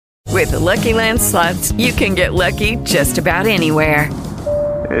With the Lucky Land Slots, you can get lucky just about anywhere.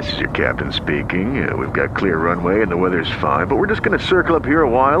 This is your captain speaking. We've got clear runway and the weather's fine, but we're just going to circle up here a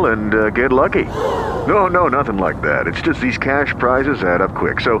while and get lucky. No, nothing like that. It's just these cash prizes add up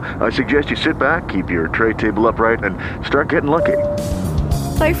quick. So I suggest you sit back, keep your tray table upright, and start getting lucky.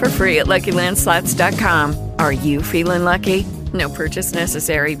 Play for free at LuckyLandSlots.com. Are you feeling lucky? No purchase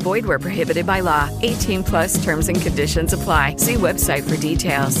necessary. Void where prohibited by law. 18 plus terms and conditions apply. See website for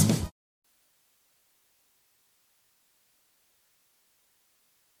details.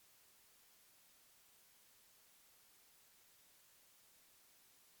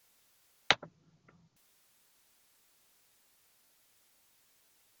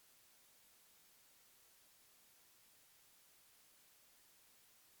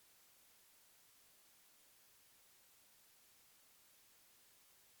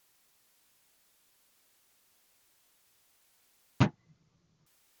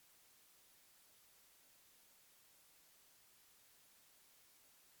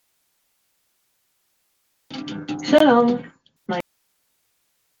 Shalom.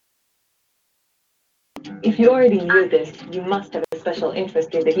 If you already knew this, you must have a special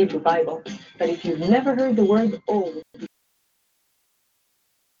interest in the Hebrew Bible. But if you've never heard the word old,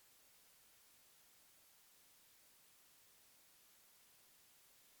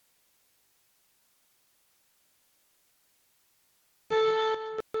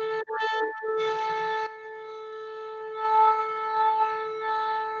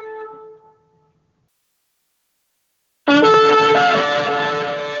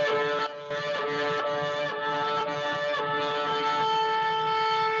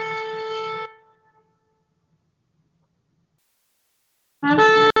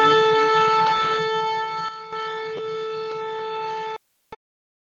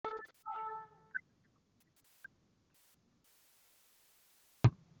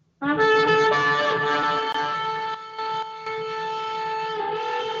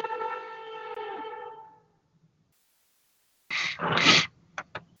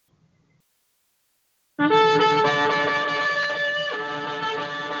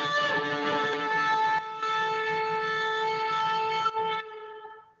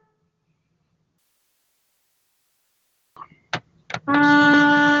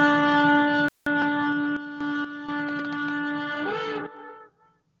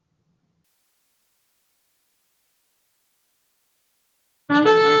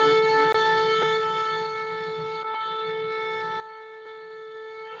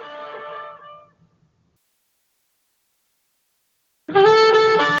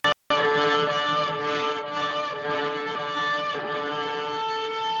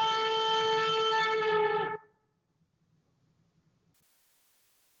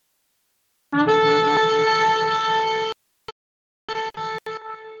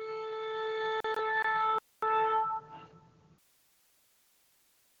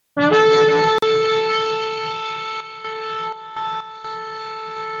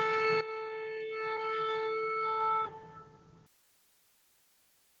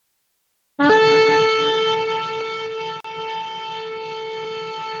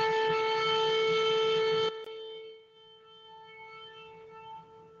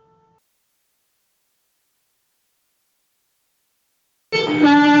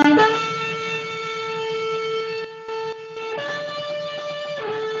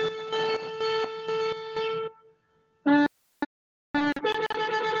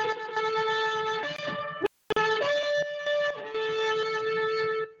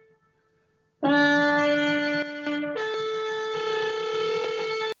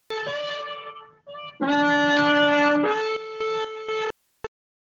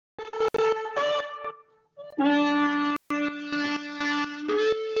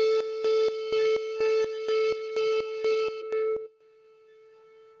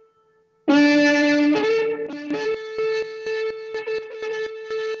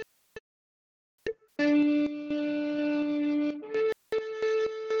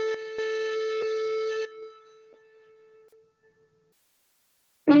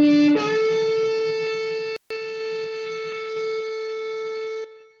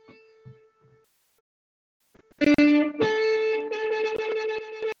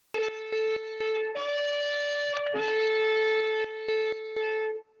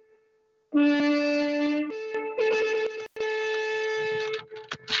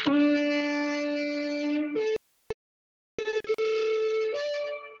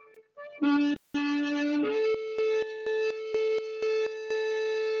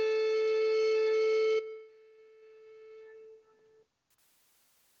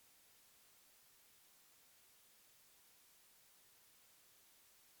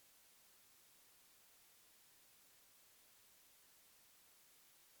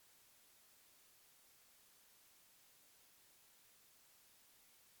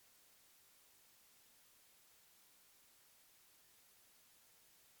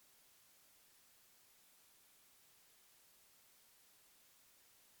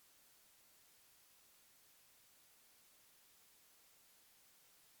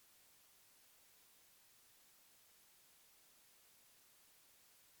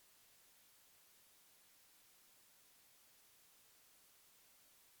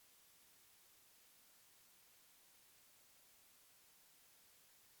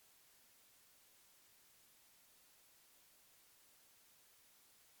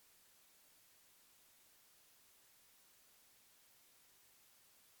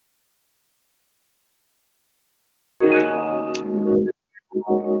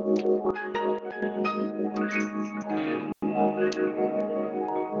 Wake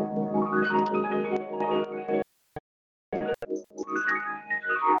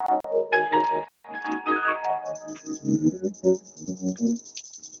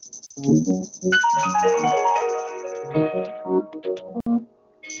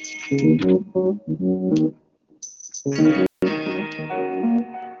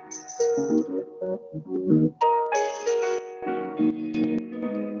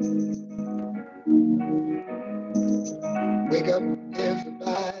up,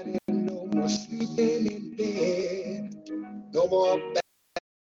 everybody, no more sleeping in bed, no more back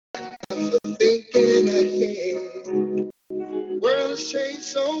thinking ahead. World's changed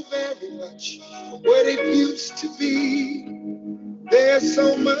so very much from what it used to be. There's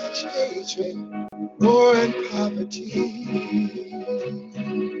so much hatred, war and poverty.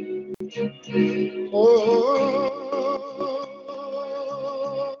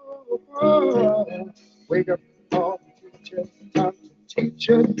 Oh, wake up all the teachers, time to teach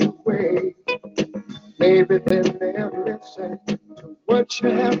a new way. Maybe then they'll listen to what you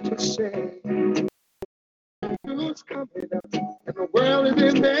have to say. Who's coming up and the world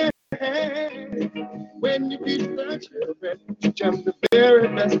is in their hands. When you teach the children, teach them the very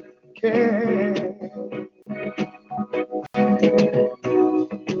best you can.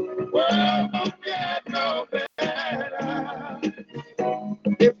 World won't get no better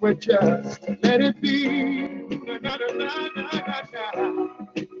if we just let it be. Na, na, na, na, na, na.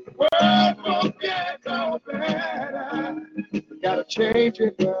 World won't get no better. We gotta change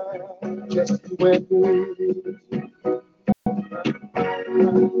it, just the way it is.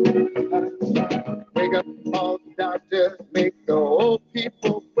 Wake up all the doctors, make the old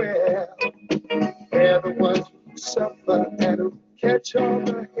people well. They're the ones who suffer and who catch all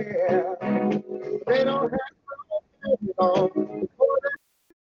the hair. They don't have to long.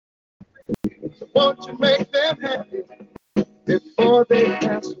 So won't you make them happy before they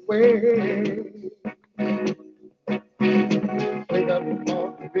pass away? Wake up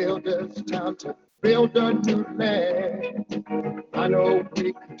all the builders, time to build a new land. I know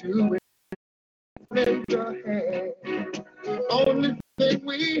we can do it. Lift your hand. The only thing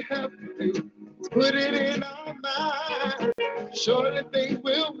we have to do is put it in our mind. Surely things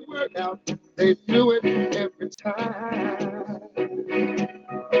will work out. They do it every time.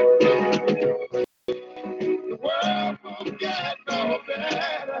 The world won't get no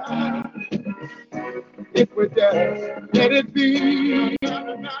better if we just let it be. Na,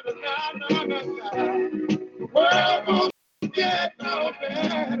 na, na, na, na, na, na. The world won't get no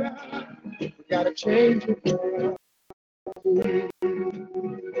better. We gotta change it.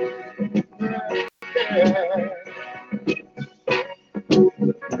 Yeah.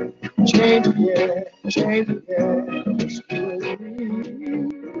 Change it, yeah. Change it, yeah.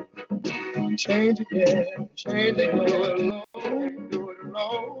 Change it, yeah. Change it, do it alone. Do it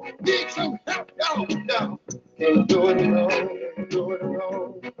alone. Need some help, y'all. Can't do it alone. Do it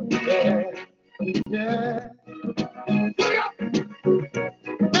alone. Yeah. Yeah. Wake up!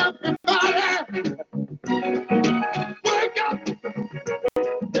 Everybody! Wake up!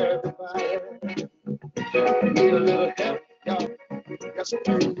 Everybody! Need a little help, y'all. Yes, I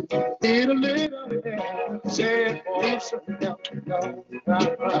do. Need a little help. Say it for some help,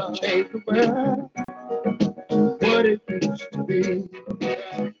 y'all. Change the world. What it used to be.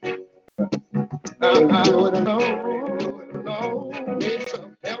 Do it alone. Do it alone. Need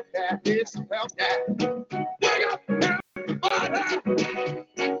some help, Dad. Need some help, Dad. Wake up, everybody!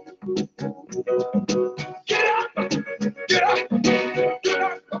 Get up! Get up! Get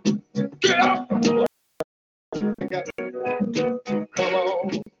up! Get up! Come on!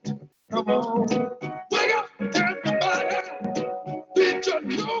 Come on! Wake up, everybody! It's a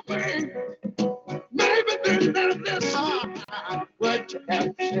new way. Maybe this what you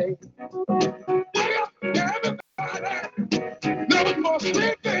have to say. Wake up, everybody! No more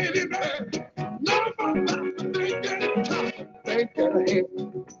sleeping in bed. No more thinking. Think ahead.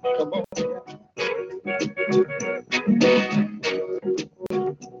 Come on.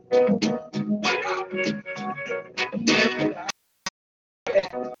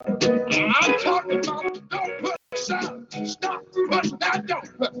 I'm talking about don't put aside. Stop putting that don't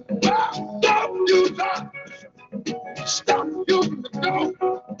put. Don't use that. Stop using the don't.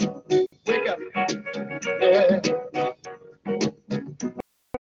 Wake up. Yeah.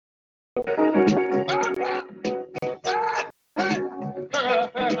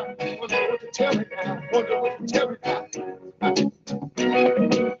 Tell me now. Tell me now.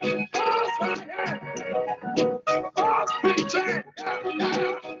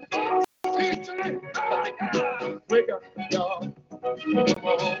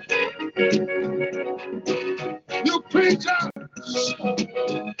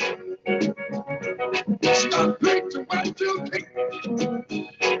 Stop thinking what you think.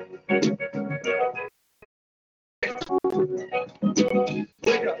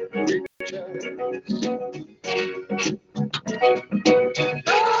 Wake up, preachers.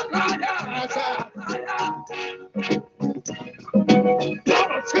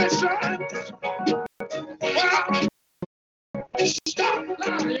 Politicians. Well, stop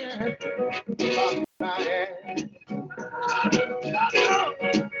lying. Stop lying.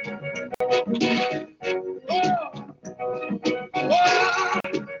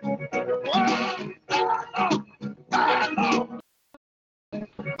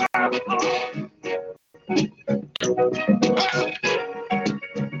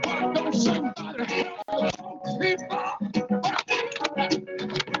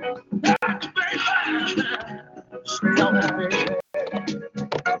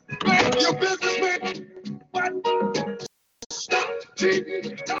 Your businessman, what? Stop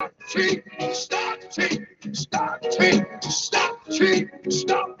cheating, stop cheating, stop cheating, stop cheating, stop cheating,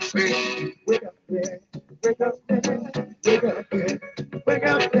 stop cheating. Wake up, man. Wake up, man. Wake up, man. Wake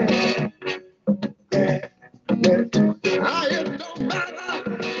up, man. Yeah, yeah. It don't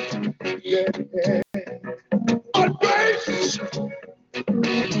matter. Yeah, yeah. What race,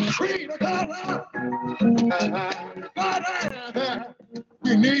 creed, or color. But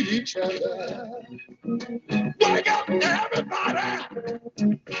we need each other. Wake up, everybody.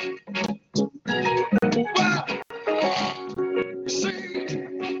 Well, see,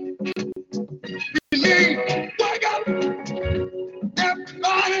 we need, wake up,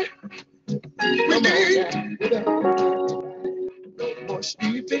 everybody. We need no more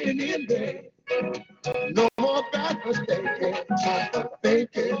sleeping in bed. No more bad mistaking. Time for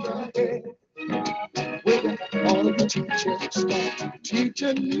thinking ahead. Wake up, all the teachers start teach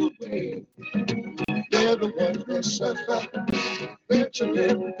a new way. They're the ones that suffer each and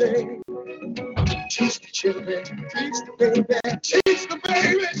every day. Teach the children, teach the baby, teach the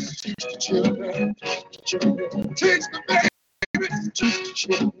babies, teach the children, teach the children, teach the babies, teach the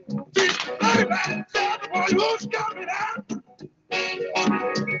children, teach the babies. They're the ones who's coming out.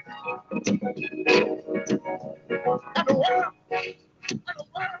 And the world, and the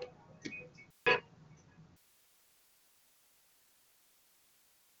world.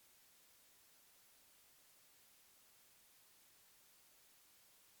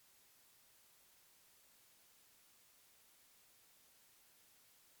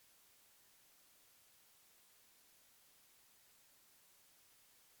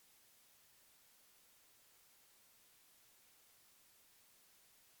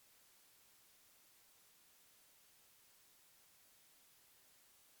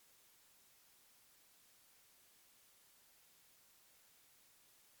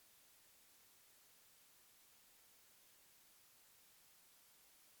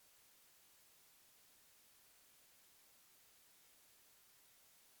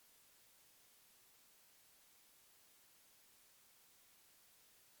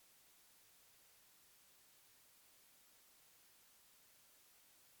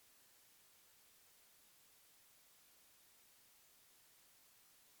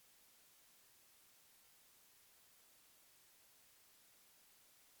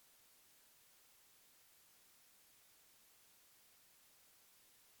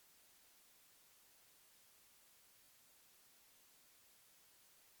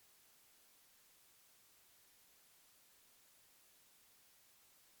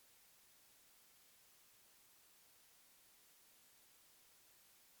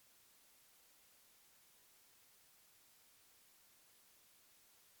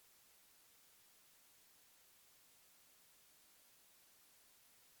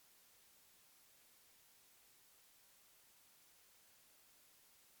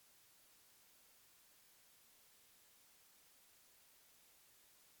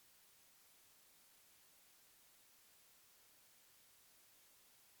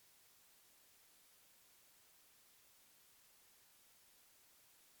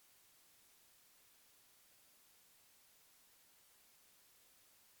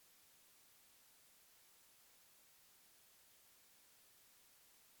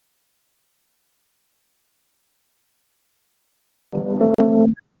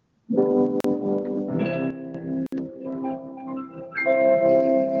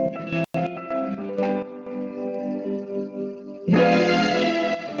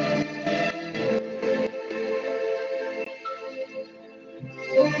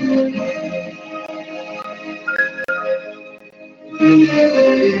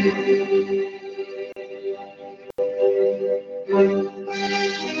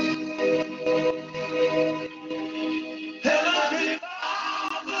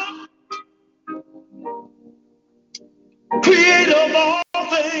 Creator of all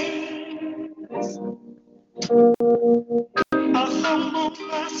things, I humble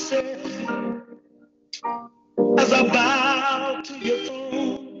myself as I bow to your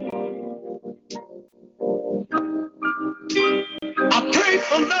throne. I pray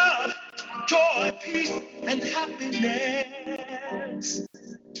for love, joy, peace, and happiness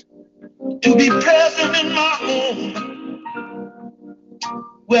to be present in my home,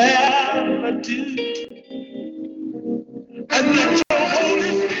 where I do. And let your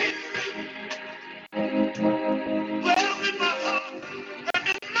Holy Spirit dwell in my heart and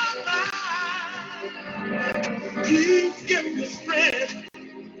in my mind. Please give me strength,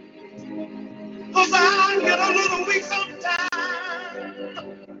 'cause I get a little weak sometimes.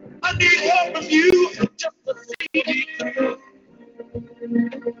 I need help from you just to see me through.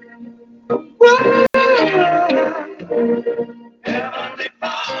 Heavenly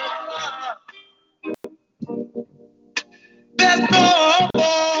Father, there's no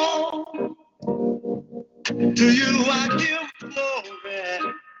more. To you I give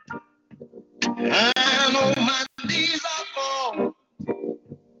glory, and on my knees I fall.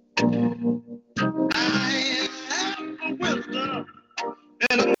 I have the wisdom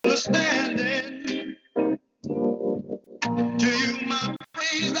and understanding. To you my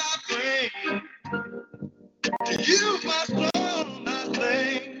praise I bring. To you my song I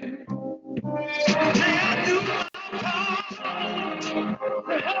sing. May I do my part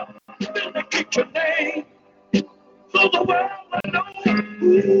to help vindicate your name, so the world will know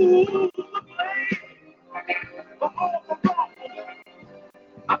who's to blame for all the wrong.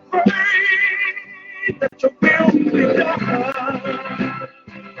 I pray that your will be done,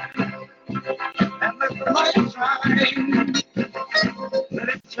 and let the light shine. Let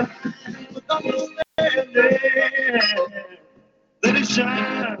it shine with understanding. Let it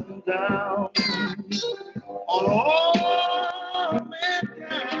shine down on all mankind.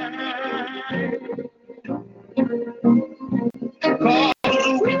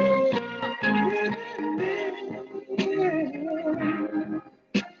 Cause we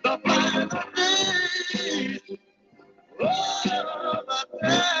the final days of the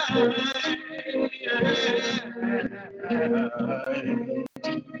time.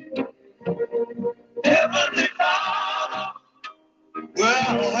 Heavenly Father,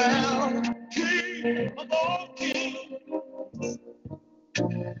 well, King of all kings,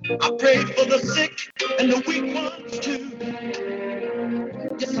 I pray for the sick and the weak ones too.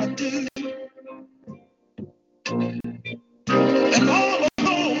 Yes, I do. And all of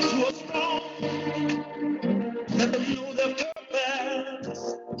those who are strong, let them know their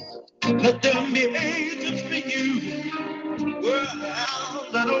purpose. Let them be agents for you. Well,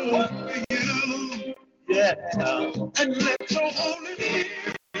 let them work for you. Yeah. And let your Holy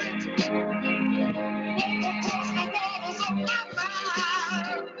Spirit walk across the waters of my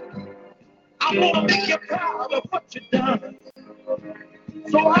mind. I want to make you proud of what you've done.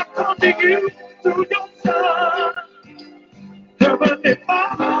 So I come to you through your Son, Heavenly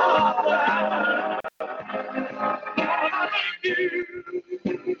Father. I thank you.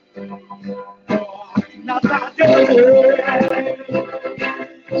 Not that you're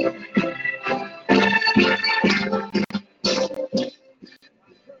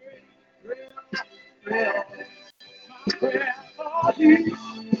prayer for you.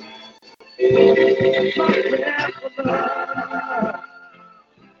 My prayer for love.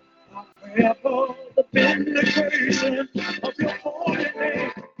 My prayer for the vindication of your holy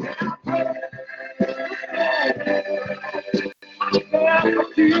name. My prayer for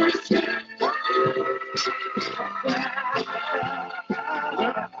peace.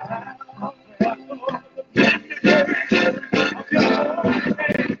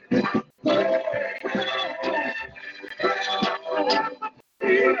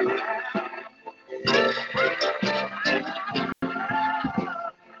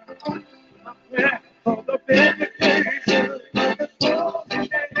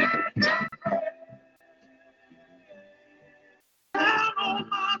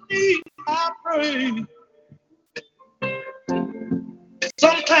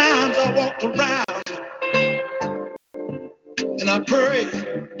 Sometimes I walk around and I pray,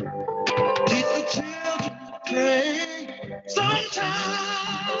 teach the children to pray. Sometimes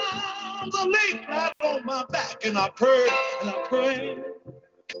I lay flat on my back and I pray and I pray.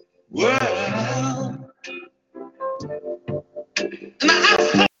 Well, and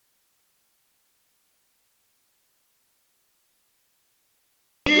I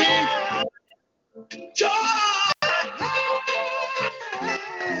ask joy,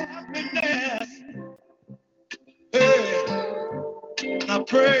 happiness. Hey, and I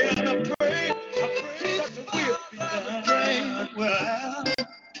pray and I pray, I pray that the will be done. well,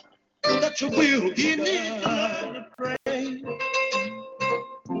 that you will give me to pray.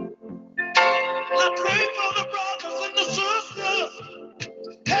 I pray for the brothers and the sisters.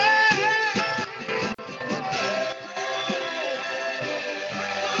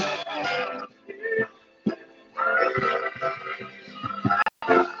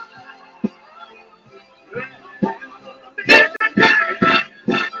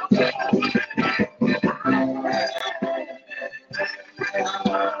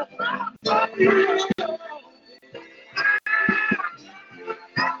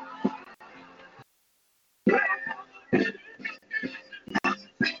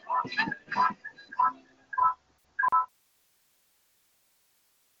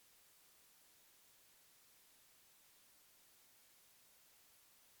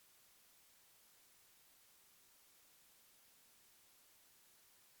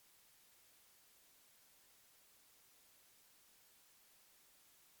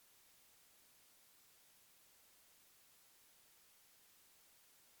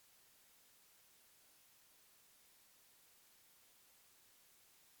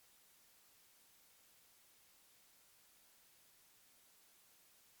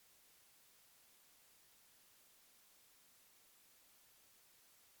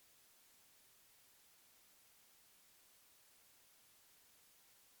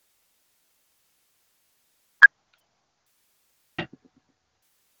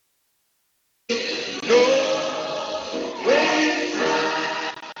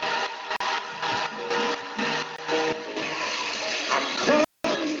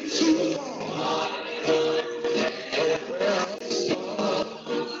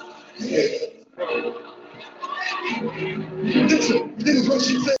 Listen, this is what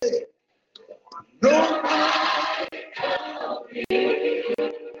she said.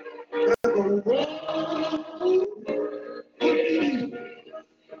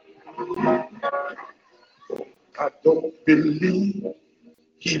 I don't believe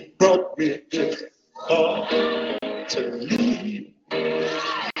he brought me this far to leave.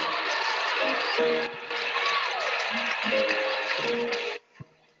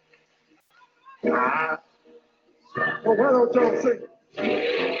 Well, why don't y'all sing?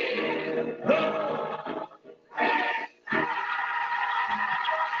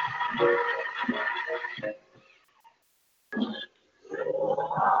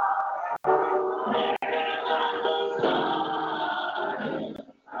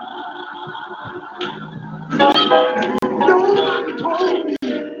 Nobody told me.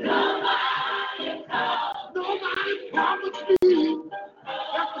 Nobody promised me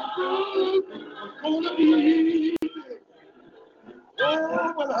that the road was gonna be easy.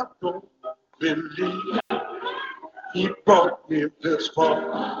 Oh, well, I don't believe he brought me this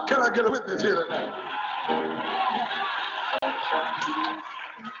far. Can I get a witness here tonight?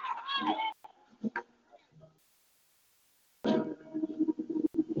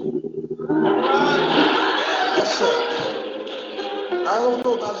 Yes, sir. I don't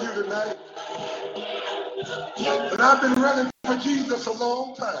know about you tonight, but I've been running for Jesus a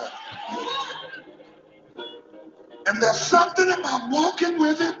long time. And there's something about walking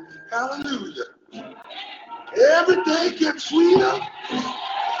with him, hallelujah. Every day gets sweeter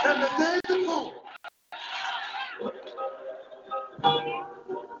than the day before.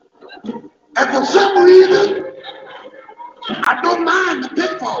 And for some reason, I don't mind the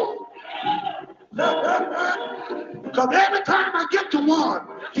pitfall. Because every time I get to one,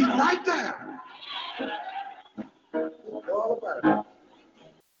 he's right there. All about it.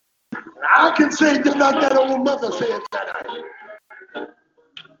 I can say just like that old mother said that night.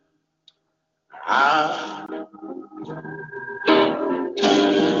 I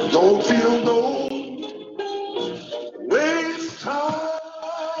don't feel no waste time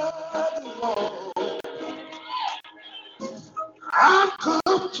long. I've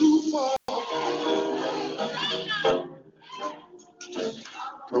come too far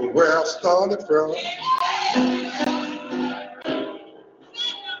from where I started from.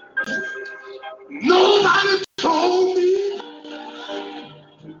 Nobody told me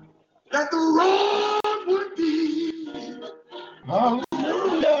that the road would be.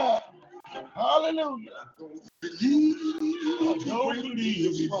 Hallelujah. Hallelujah. I don't believe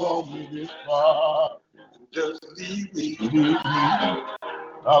he brought me this far. Just leave me.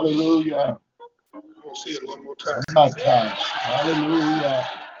 Hallelujah. We'll see it one more time. One time. Hallelujah.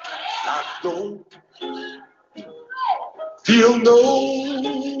 I don't feel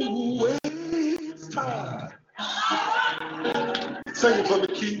no waste time. Sing it for the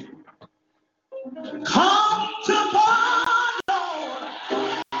key. Come to my Lord,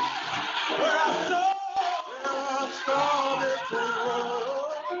 where I started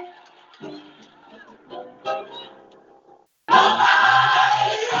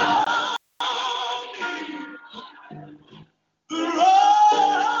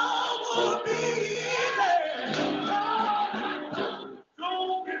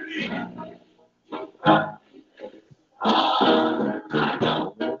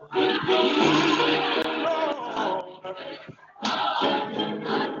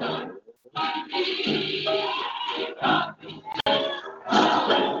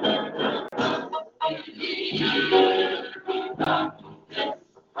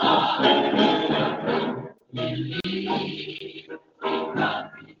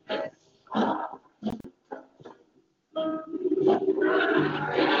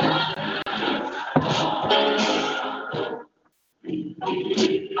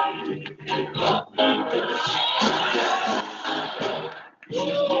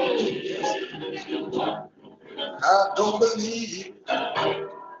I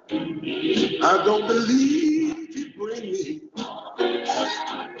don't believe he bring me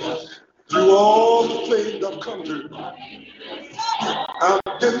through all the things I've come to. I've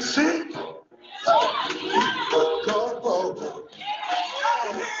been sick, but God brought me.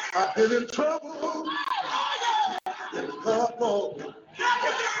 I've been in trouble, and God brought me.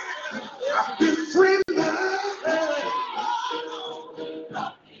 I've been free now.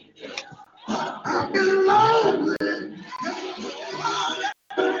 I've been lonely.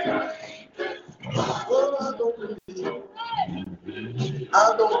 Well, I don't believe.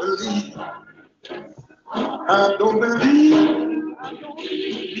 I don't believe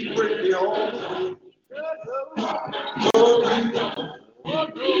he bring me all the way. Don't leave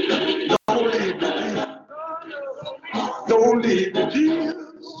me. Don't leave me, Jesus.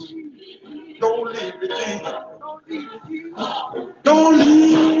 Don't leave me, Jesus. Don't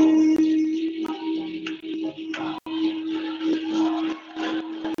leave.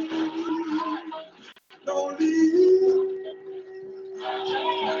 Don't leave.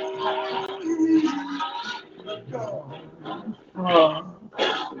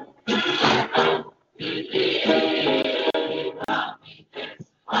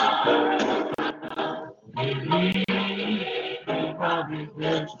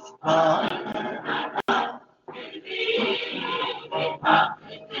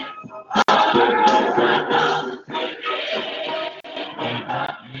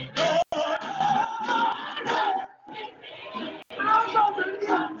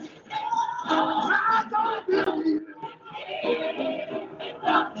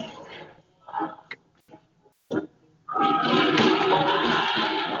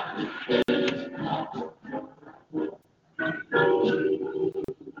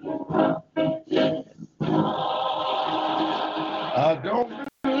 I don't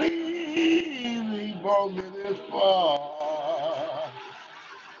believe he brought me this far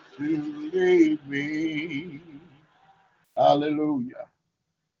to leave me. Hallelujah.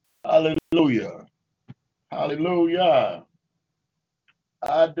 Hallelujah. Hallelujah.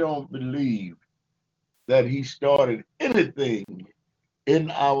 I don't believe that he started anything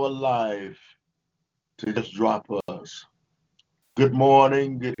in our life to just drop us. Good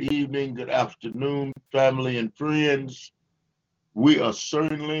morning, good evening, good afternoon, family and friends. We are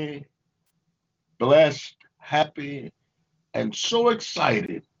certainly blessed, happy, and so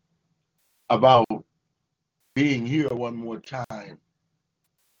excited about being here one more time.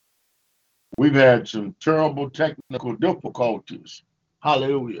 We've had some terrible technical difficulties.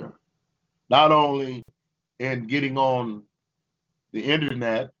 Hallelujah. Not only in getting on the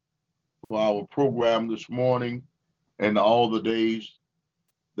internet for our program this morning and all the days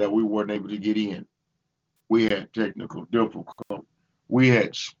that we weren't able to get in. We had technical difficulty. We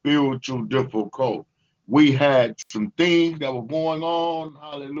had spiritual difficulty. We had some things that were going on.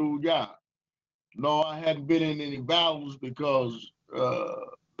 Hallelujah. No, I hadn't been in any battles because the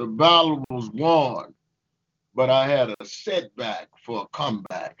battle was won, but I had a setback for a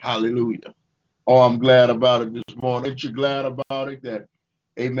comeback. Hallelujah. Oh, I'm glad about it this morning. Aren't you glad about it that,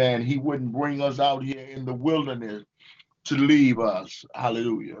 amen, he wouldn't bring us out here in the wilderness to leave us.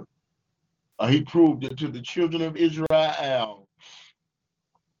 Hallelujah. He proved it to the children of Israel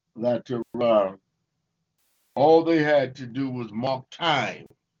that all they had to do was mark time.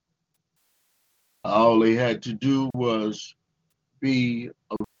 All they had to do was be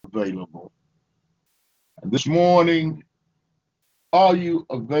available. And this morning, are you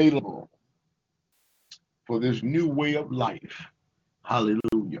available for this new way of life?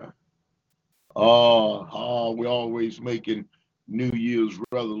 Hallelujah. We're always making New Year's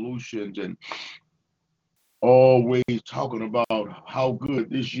resolutions and always talking about how good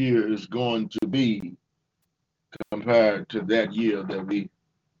this year is going to be compared to that year that we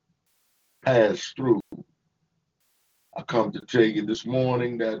passed through. I come to tell you this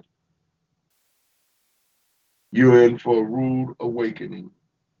morning that you're in for a rude awakening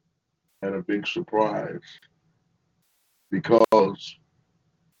and a big surprise because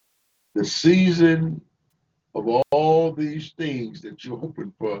the season of all these things that you're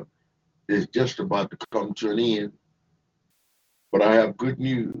hoping for is just about to come to an end. But I have good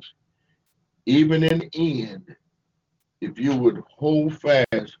news. Even in the end, if you would hold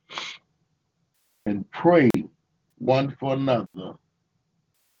fast and pray one for another,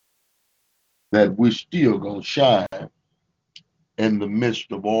 that we're still going to shine in the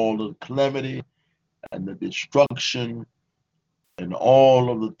midst of all the calamity and the destruction and all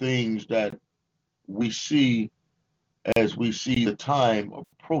of the things that we see as we see the time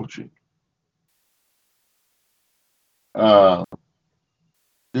approaching.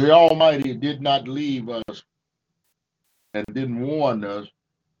 The Almighty did not leave us and didn't warn us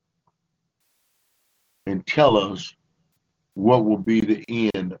and tell us what will be the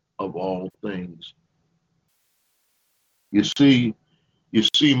end of all things. You see,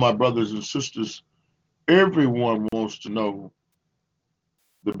 my brothers and sisters, everyone wants to know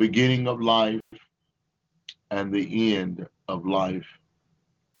the beginning of life and the end of life,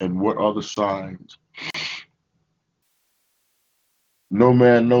 and what are the signs. No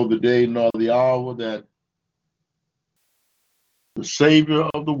man know the day nor the hour that the Savior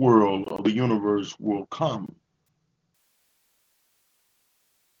of the world, of the universe, will come.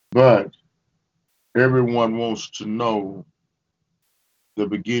 But everyone wants to know the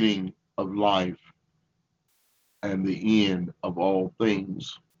beginning of life and the end of all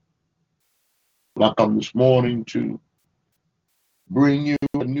things. I come this morning to bring you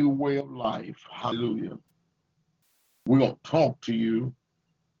a new way of life. Hallelujah. We're going to talk to you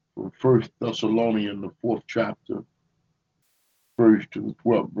from 1 Thessalonians, the 4th chapter, 1st to the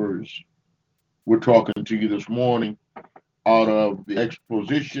 12th verse. We're talking to you this morning out of the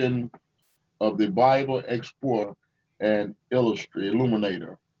exposition of the Bible Explorer and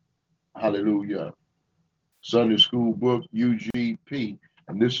Illuminator. Hallelujah. Sunday School book, UGP.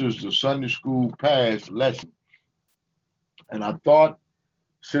 And this is the Sunday School past lesson. And I thought,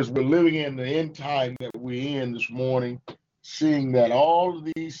 since we're living in the end time that we're in this morning, seeing that all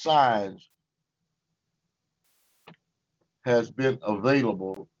of these signs has been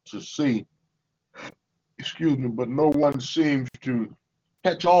available to see, but no one seems to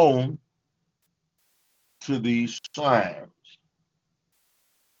catch on to these signs.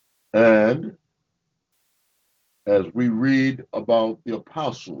 And as we read about the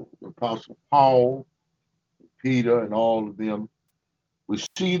Apostle Paul, Peter, and all of them, we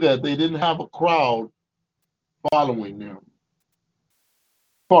see that they didn't have a crowd following them.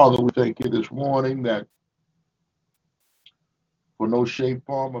 Father, we thank you this morning that for no shape,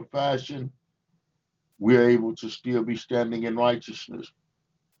 form, or fashion, we're able to still be standing in righteousness.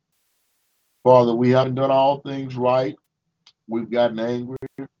 Father, we haven't done all things right. We've gotten angry.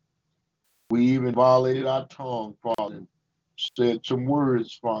 We even violated our tongue, Father, and said some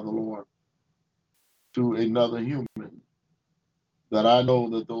words, Father, Lord, to another human, that I know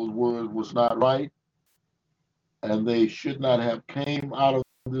that those words was not right, and they should not have came out of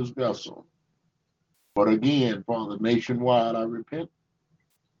this vessel. But again, Father, nationwide, I repent,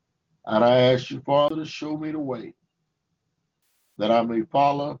 and I ask you, Father, to show me the way, that I may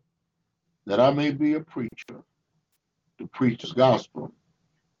follow, that I may be a preacher, to preach this gospel,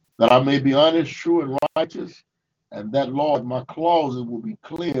 that I may be honest, true, and righteous, and that, Lord, my closet will be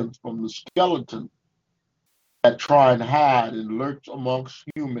cleansed from the skeleton that try and hide and lurks amongst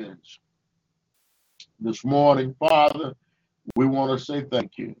humans. This morning, Father, we want to say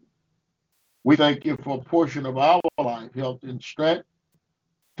thank you. We thank you for a portion of our life, health, and strength.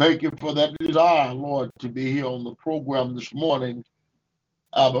 Thank you for that desire, Lord, to be here on the program this morning,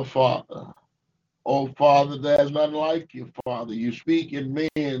 Abba, Father. Oh, Father, there's none like you, Father. You speak and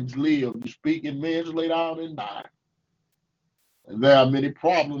men's live. You speak and men's lay down and die. And there are many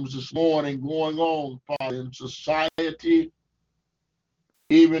problems this morning going on, Father, in society,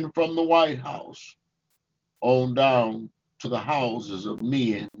 even from the White House on down to the houses of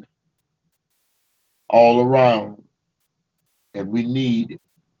men all around. And we need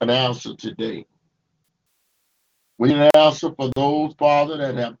an answer today. We need an answer for those, Father,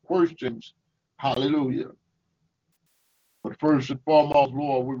 that have questions. Hallelujah. But first and foremost,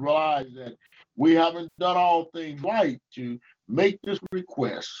 Lord, we realize that we haven't done all things right to make this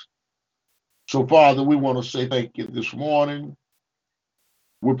request. So, Father, we want to say thank you this morning.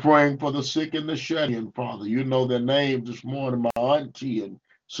 We're praying for the sick and the shut-in, Father. You know their names this morning, my auntie and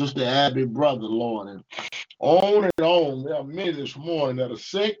Sister Abby, brother, Lord. And on and on. There are many this morning that are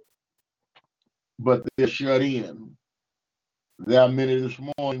sick, but they're shut in. There are many this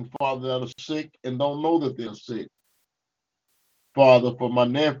morning, Father, that are sick and don't know that they're sick. Father, for my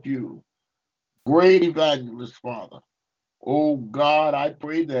nephew, great evangelist, Father. Oh God, I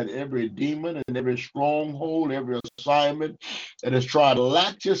pray that every demon and every stronghold, every assignment that has tried to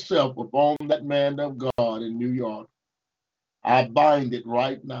latch itself upon that man of God in New York, I bind it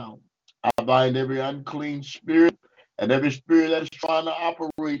right now. I bind every unclean spirit and every spirit that is trying to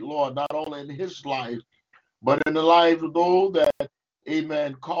operate, Lord, not only in his life, but in the lives of those that,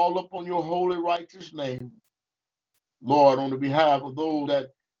 amen, call upon your holy, righteous name. Lord, on the behalf of those that,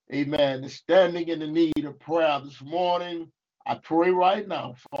 amen, is standing in the need of prayer this morning, I pray right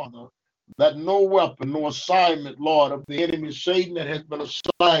now, Father, that no weapon, no assignment, Lord, of the enemy, Satan, that has been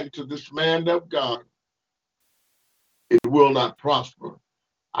assigned to this man of God, it will not prosper.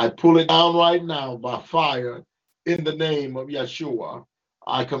 I pull it down right now by fire in the name of Yeshua.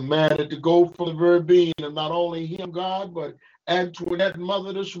 I command it to go from the very being of not only him, God, but Antoinette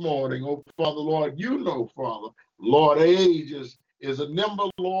mother this morning. Oh, Father, Lord, you know, Father, Lord, age is a number,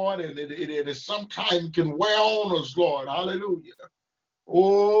 Lord, and it sometimes can wear on us, Lord. Hallelujah.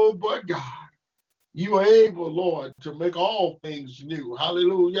 Oh, but God, you are able, Lord, to make all things new.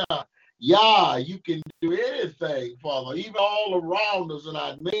 Hallelujah. Yeah, you can do anything, Father, even all around us in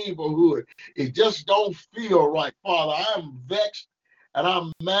our neighborhood. It just don't feel right, Father. I'm vexed and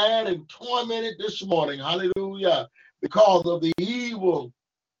I'm mad and tormented this morning. Hallelujah. Because of the evil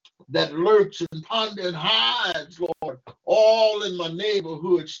that lurks and ponder and hides, Lord, all in my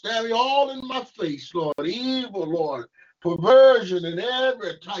neighborhood, staring all in my face, Lord, evil, Lord, perversion and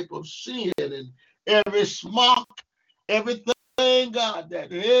every type of sin and every smock, everything, God,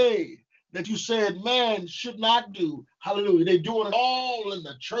 that, hey, that you said man should not do. Hallelujah. They're doing it all in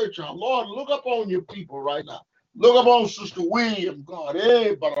the church. Lord, look up on your people right now. Look up on Sister William, God.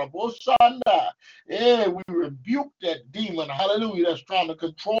 Hey, Barabosanda. Yeah, we rebuke that demon, hallelujah, that's trying to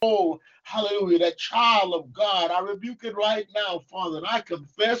control, hallelujah, that child of God. I rebuke it right now, Father, and I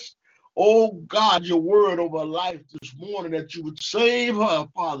confess, oh God, your word over life this morning that you would save her,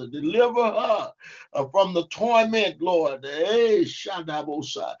 Father, deliver her from the torment, Lord, hey,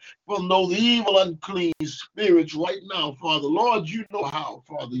 Shadabosa, from those evil, unclean spirits right now, Father. Lord, you know how,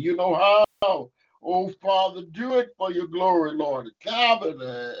 Father, you know how. Oh, Father, do it for your glory, Lord. Calvin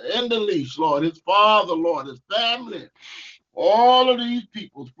and the least, Lord, his father, Lord, his family, all of these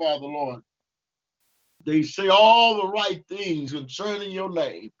people, Father, Lord, they say all the right things concerning your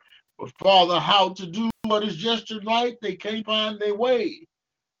name. But, Father, how to do what is just and right, they can't find their way.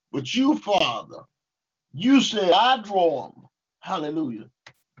 But you, Father, you say, I draw them. Hallelujah.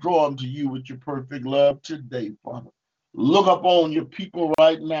 Draw them to you with your perfect love today, Father. Look upon your people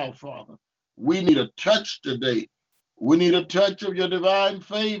right now, Father. We need a touch today. We need a touch of your divine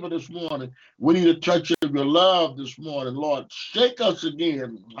favor this morning. We need a touch of your love this morning, Lord. Shake us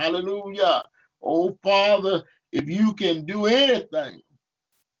again. Hallelujah. Oh, Father, if you can do anything,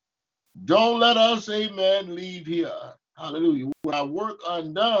 don't let us, amen, leave here. Hallelujah. With our work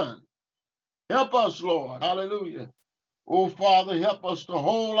undone. Help us, Lord. Hallelujah. Oh, Father, help us to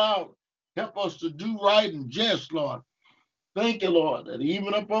hold out. Help us to do right and just, Lord. Thank you, Lord, that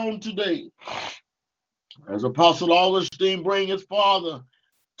even upon today, as Apostle Augustine bring his father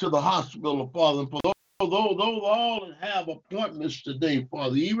to the hospital, Father, and for those all that have appointments today,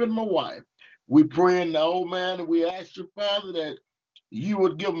 Father, even my wife, we pray in the old man, and we ask you, Father, that you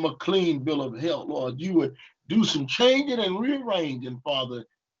would give them a clean bill of health, Lord. You would do some changing and rearranging, Father,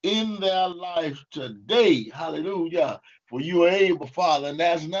 in their lives today. Hallelujah. For you are able, Father, and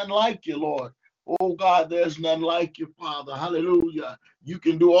there's none like you, Lord. Oh, God, there's none like you, Father. Hallelujah. You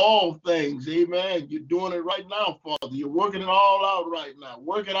can do all things. Amen. You're doing it right now, Father. You're working it all out right now.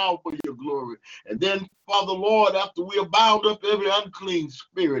 Work it out for your glory. And then, Father, Lord, after we have bound up every unclean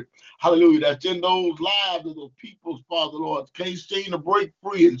spirit, hallelujah, that's in those lives of those peoples, Father, Lord, can't seem to break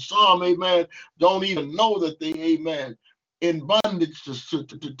free. And some, amen, don't even know that they, amen, in bondage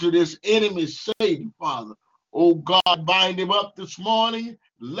to this enemy, Satan, Father. Oh, God, bind him up this morning.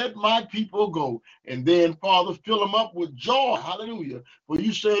 Let my people go. And then, Father, fill them up with joy. Hallelujah. For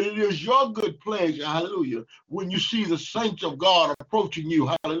you said it is your good pleasure. Hallelujah. When you see the saints of God approaching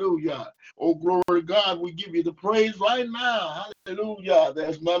you. Hallelujah. Oh, glory to God. We give you the praise right now. Hallelujah.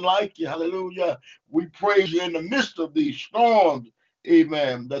 There's none like you. Hallelujah. We praise you in the midst of these storms.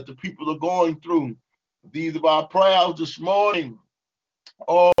 Amen. That the people are going through. These are our prayers this morning.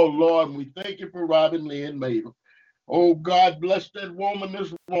 Oh, Lord, we thank you for Robin Lee and Mabel. Oh, God, bless that woman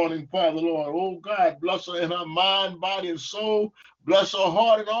this morning, Father, Lord. Oh, God, bless her in her mind, body, and soul. Bless her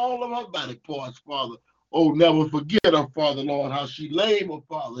heart and all of her body parts, Father. Oh, never forget her, Father, Lord, how she labored,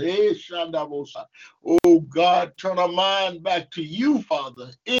 Father. Oh, God, turn her mind back to you, Father,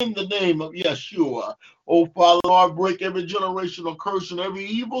 in the name of Yeshua. Oh, Father, Lord, break every generational curse and every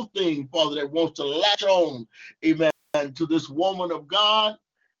evil thing, Father, that wants to latch on, amen, to this woman of God.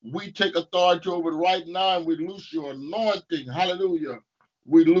 We take authority over it right now and we loose your anointing. Hallelujah.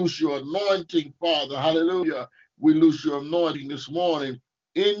 We loose your anointing, Father. Hallelujah. We loose your anointing this morning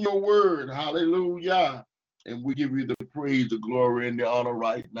in your word. Hallelujah. And we give you the praise, the glory, and the honor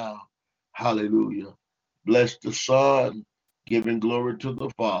right now. Hallelujah. Bless the Son, giving glory to the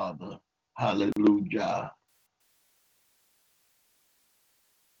Father. Hallelujah.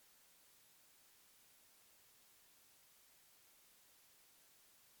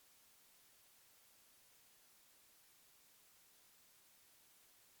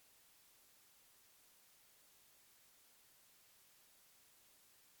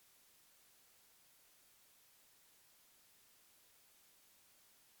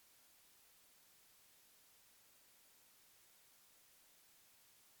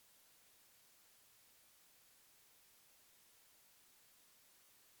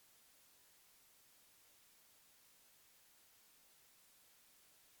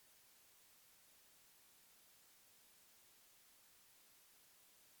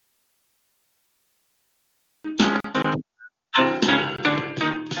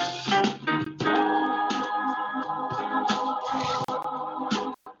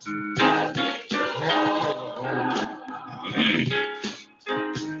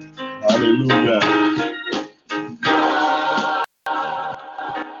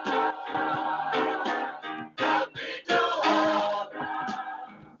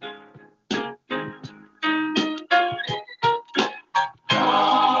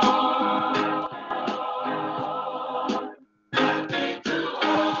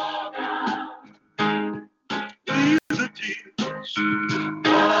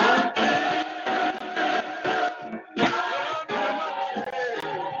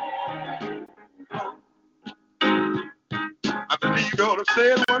 gonna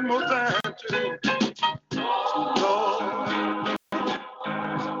say it one more time too. Lord,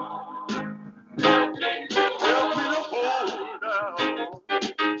 help me to hold out.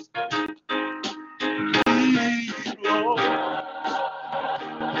 Please, Lord,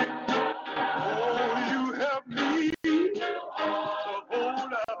 oh, you help me to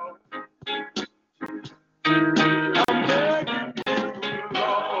hold out. I'm begging you,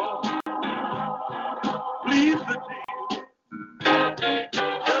 Lord, please help me to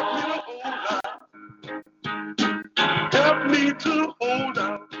hold out. Help me to hold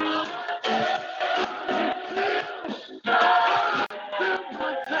out.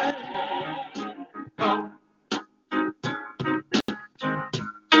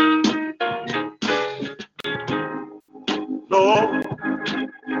 Lord,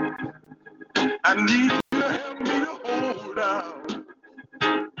 I need you to help me to hold out.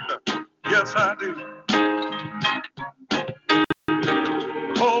 Yes, I do.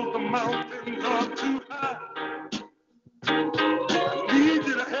 All the mountains are too high. I need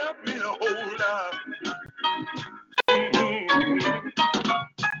you to help me to hold out.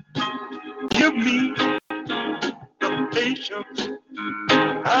 Give me the patience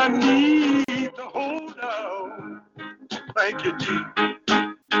I need to hold out. Thank you, Jesus.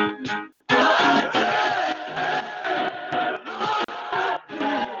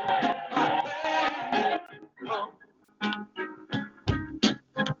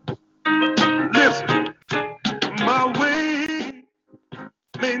 Listen, my way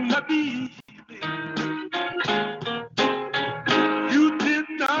may not be easy. You did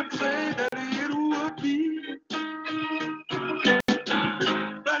not say that it would be.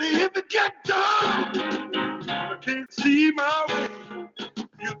 But if it gets dark, I can't see my way.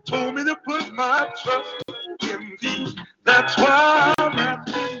 You told me to put my trust in thee. That's why I'm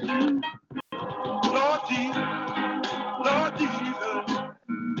asking you, Lord Jesus, Lord Jesus,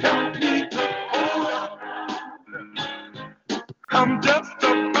 help me to hold out. I'm just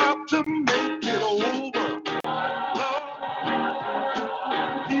about to make it over. Lord,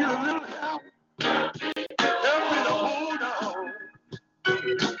 need a little help. Help me to hold on.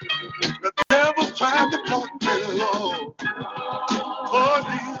 The devil's trying to block me, Lord. Oh,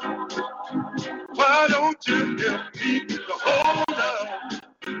 Jesus, why don't you help me to hold on?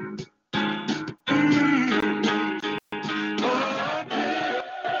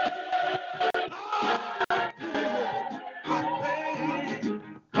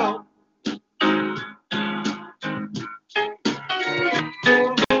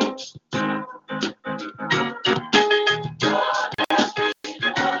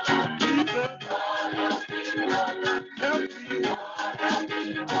 Oh, Jesus,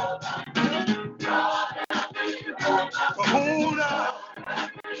 oh, hold on.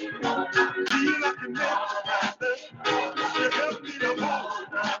 Feel like you make it happen. You help me to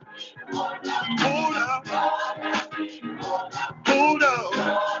hold on. Hold on. Hold on.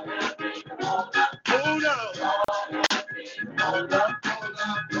 Hold on.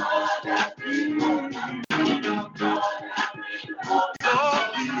 Lord,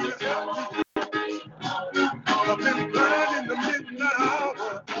 you help me. I've been blind in the midnight hour.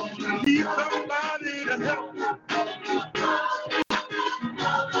 I need somebody to help me.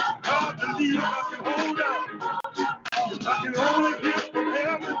 God, believe I can hold on. I can only hear from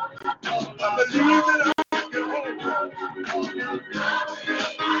heaven. I believe that I can hold on.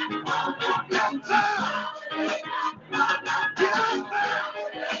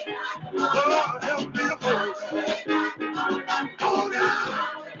 Lord, help me hold on. Hold on.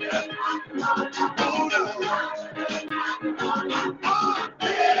 Hold on.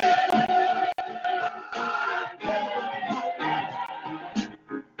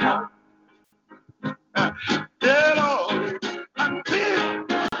 Yeah, Lord, I feel.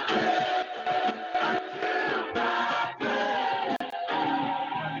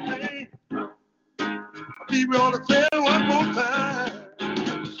 People ought to say it one more time.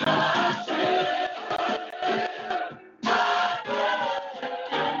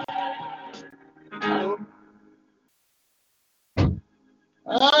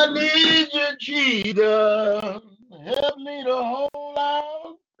 I need you, Jesus. Help me to hold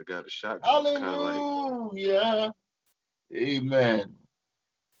out. I got a shot. Hallelujah. Amen.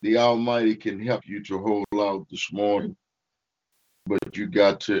 The Almighty can help you to hold out this morning, but you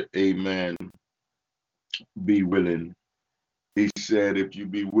got to, amen, be willing. He said, if you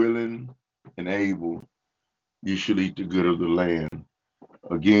be willing and able, you shall eat the good of the land.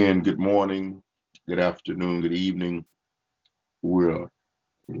 Again, good morning, good afternoon, good evening. We're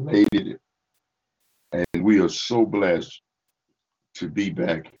elated and we are so blessed to be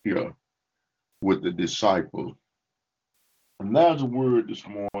back here with the disciples And there's a word this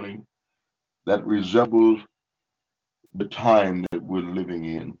morning that resembles the time that we're living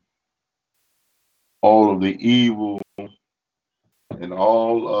in. All of the evil and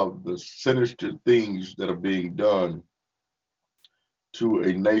all of the sinister things that are being done to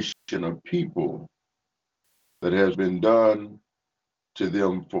a nation of people that has been done to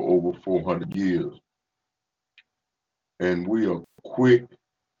them for over 400 years. And we are quick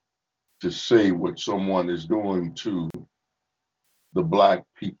to say what someone is doing to the black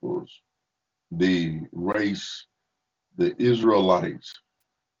peoples, the race, the Israelites.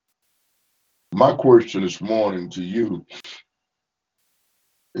 My question this morning to you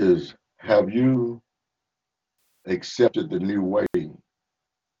is, have you accepted the new way,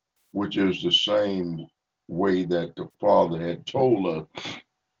 which is the same way that the Father had told us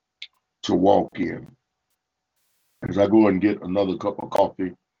to walk in? As I go and get another cup of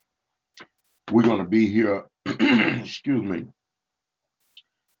coffee, we're going to be here, excuse me,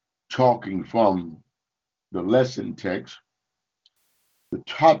 talking from the lesson text. The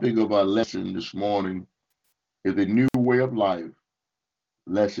topic of our lesson this morning is a new way of life.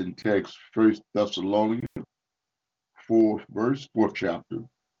 Lesson text, 1 Thessalonians 4th chapter,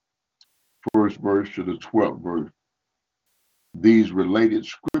 1st verse to the 12th verse. These related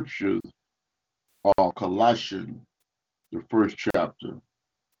scriptures are Colossians, the 1st chapter,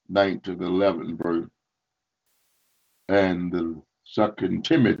 9th to the 11th verse, and the 2nd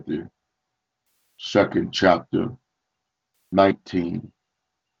Timothy, 2nd chapter, 19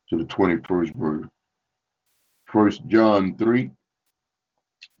 to the 21st verse. 1 John 3,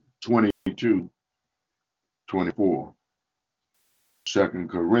 22, 24. 2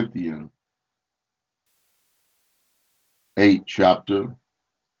 Corinthians 8 chapter,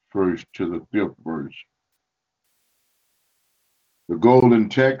 1st to the 5th verse. The golden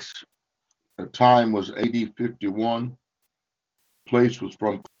text, the time was AD 51, place was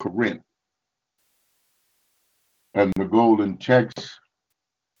from Corinth. And the golden text,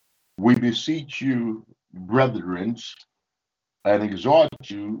 we beseech you, brethren, and exhort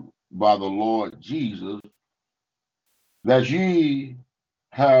you by the Lord Jesus, that ye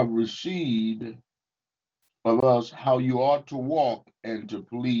have received of us how you ought to walk and to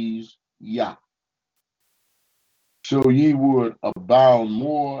please Yah. So ye would abound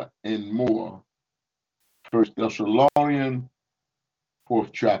more and more. 1 Thessalonians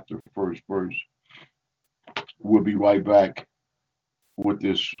 4th chapter, 1st verse. We'll be right back with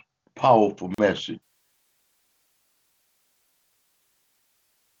this powerful message.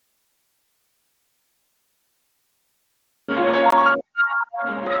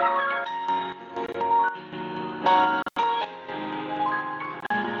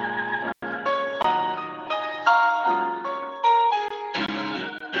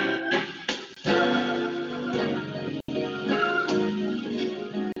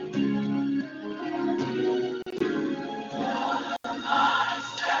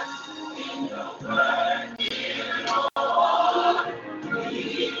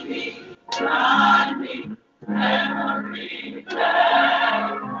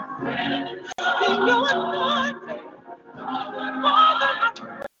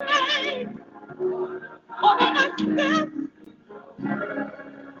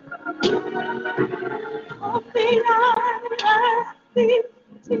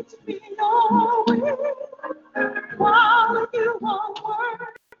 Teach me your way while you are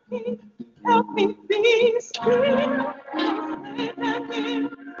working. Help me be still. Let me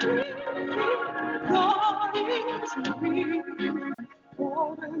God is real.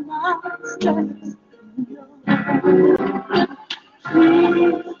 Order my steps in your way.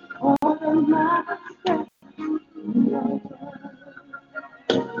 Please order my steps in your way.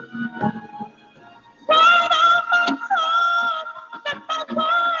 Right on my tongue, let my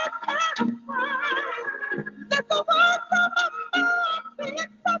words edify. Let the words of my mouth be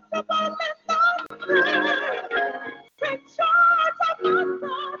acceptable in thy sight. Take charge of my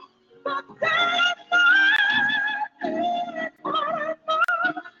thoughts, for day and night. Please order my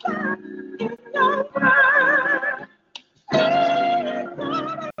steps in your way.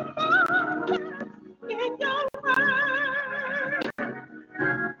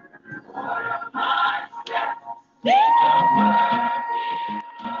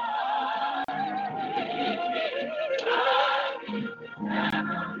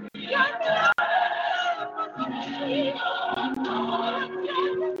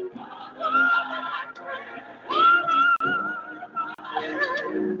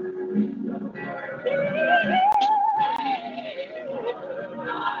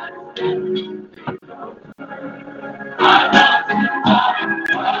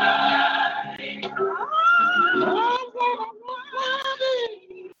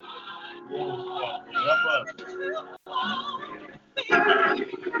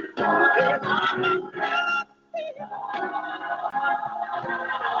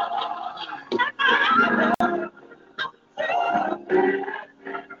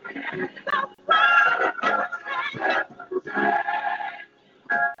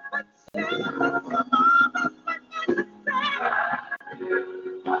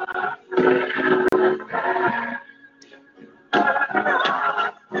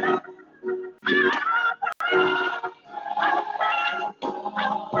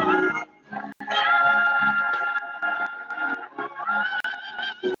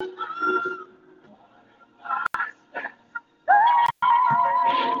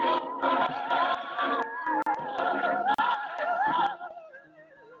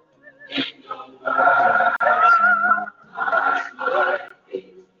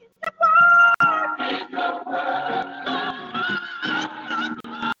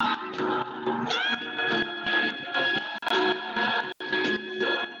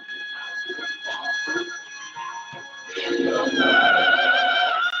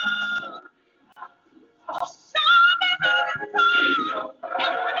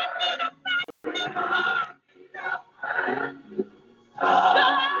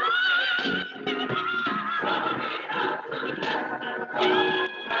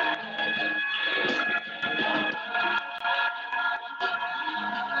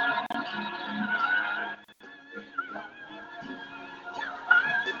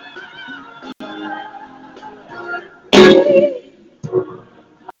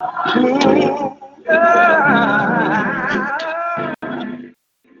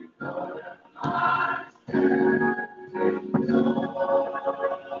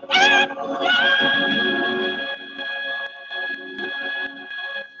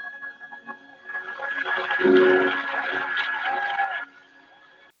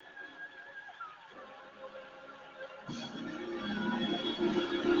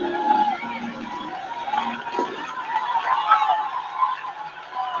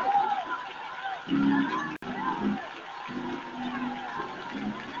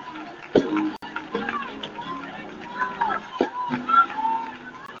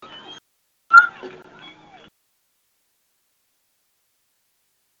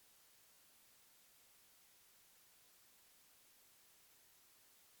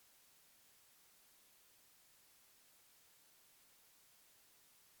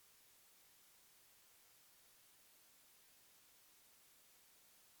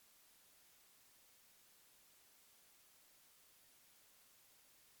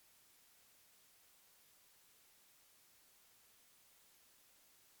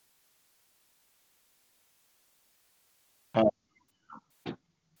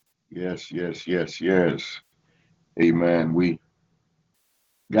 Yes, yes, yes, yes. Amen. We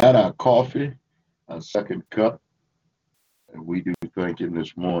got our coffee, our second cup, and we do thank Him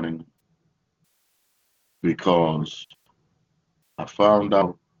this morning because I found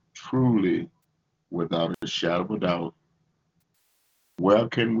out truly, without a shadow of a doubt, where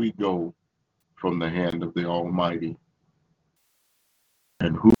can we go from the hand of the Almighty?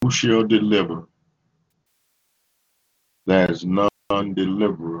 And who shall deliver? There is none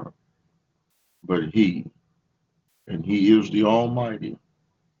deliverer but He, and He is the Almighty.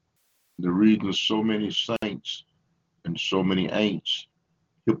 The reason so many saints and so many ain'ts,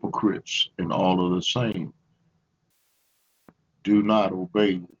 hypocrites, and all of the same do not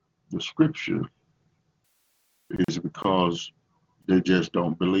obey the scripture is because they just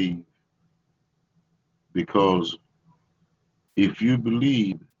don't believe. Because if you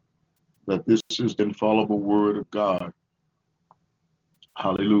believe that this is the infallible word of God,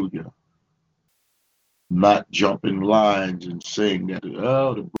 hallelujah, not jumping lines and saying that,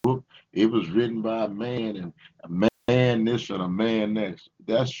 oh, the book, it was written by a man and a man this and a man next.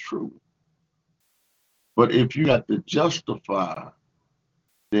 That's true. But if you got to justify,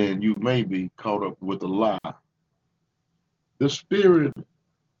 then you may be caught up with a lie. The spirit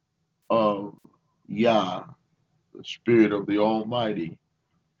of Yah, the spirit of the Almighty,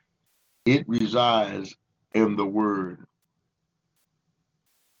 it resides in the word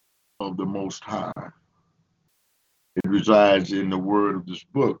of the Most High. It resides in the word of this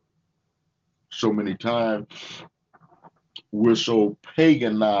book. So many times we're so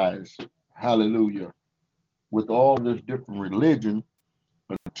paganized, hallelujah, with all this different religion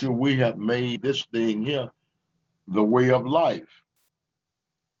until we have made this thing here the way of life.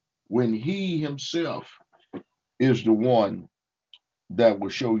 When He Himself is the one that will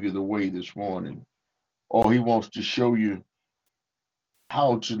show you the way this morning, or He wants to show you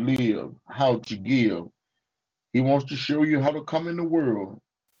how to live, how to give. He wants to show you how to come in the world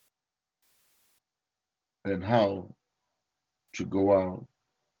and how to go out.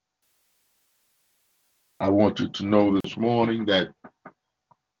 I want you to know this morning that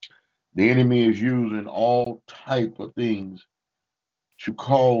the enemy is using all type of things to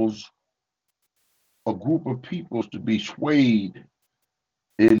cause a group of people to be swayed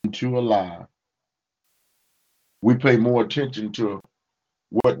into a lie. We pay more attention to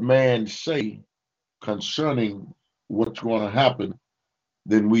what man say concerning what's going to happen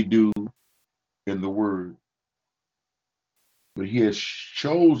than we do in the word. But he has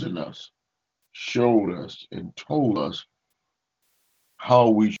chosen us, showed us, and told us how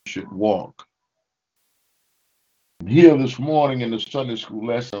we should walk. And here this morning in the Sunday school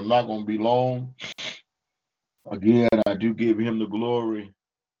lesson, I'm not going to be long. Again, I do give him the glory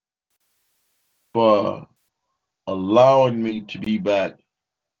for allowing me to be back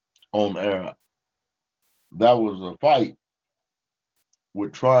on air. That was a fight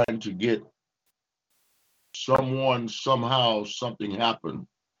with trying to get someone, somehow, something happened.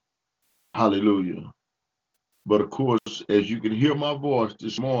 Hallelujah. But of course, as you can hear my voice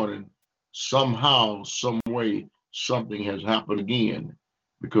this morning, somehow, some way, something has happened again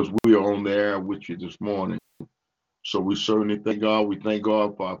because we are on the air with you this morning. So we certainly thank God. We thank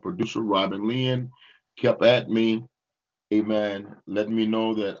God for our producer, Robin Lynn, kept at me. Amen. Letting me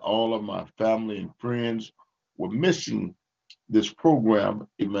know that all of my family and friends were missing this program.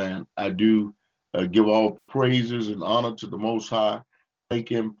 Amen. I do give all praises and honor to the Most High. Thank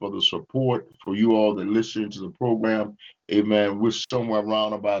him for the support for you all that listen to the program. Amen. We're somewhere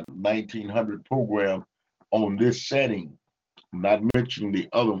around about 1,900 program on this setting, not mentioning the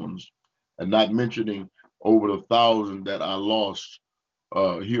other ones, and not mentioning over the 1,000 that I lost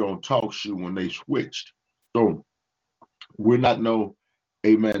here on Talk Show when they switched. So we're not no,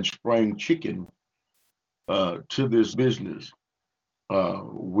 amen, spring chicken to this business.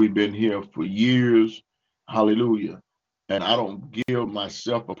 We've been here for years. Hallelujah. And I don't give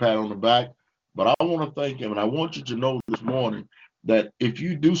myself a pat on the back, but I want to thank him. And I want you to know this morning that if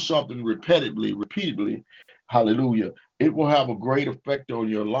you do something repeatedly, hallelujah, it will have a great effect on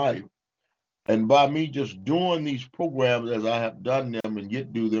your life. And by me just doing these programs as I have done them and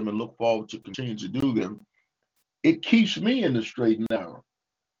yet do them and look forward to continue to do them, it keeps me in the straight and narrow,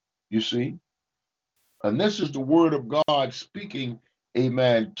 you see. And this is the word of God speaking,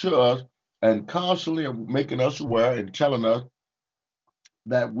 amen, to us and constantly making us aware and telling us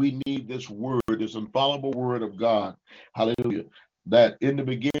that we need this word, this infallible word of God. Hallelujah. That in the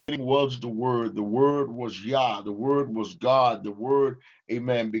beginning was the word was Yah, the word was God, the word,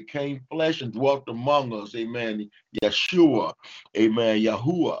 amen, became flesh and dwelt among us, amen, Yeshua, amen,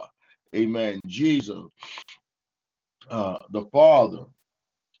 Yahuwah, amen, Jesus, the Father,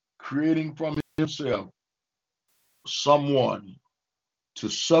 creating from himself someone to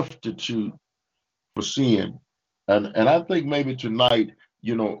substitute for sin. And I think maybe tonight,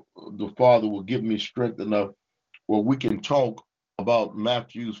 the Father will give me strength enough where we can talk about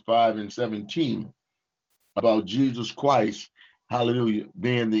Matthew 5 and 17, about Jesus Christ, hallelujah,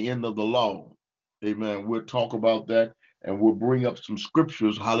 being the end of the law. Amen. We'll talk about that and we'll bring up some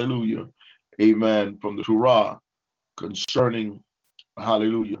scriptures, hallelujah, amen, from the Torah concerning,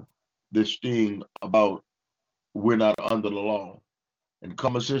 hallelujah, this thing about we're not under the law. And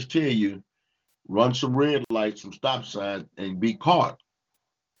come and just tell you, run some red lights, some stop signs, and be caught.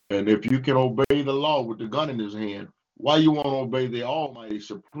 And if you can obey the law with the gun in his hand, why you want to obey the almighty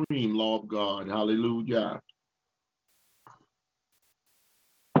supreme law of God? Hallelujah.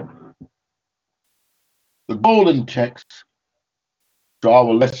 The golden text to our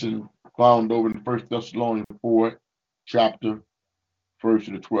lesson found over in 1 Thessalonians 4 chapter, 1st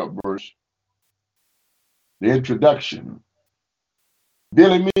to the 12th verse. The introduction.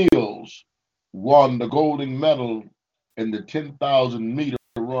 Billy Mills won the golden medal in the 10,000 meter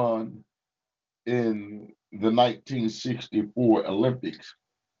run in the 1964 Olympics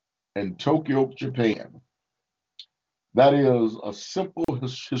in Tokyo, Japan. That is a simple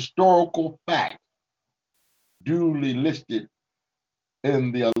historical fact duly listed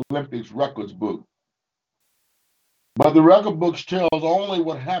in the Olympics records book. But the record books tells only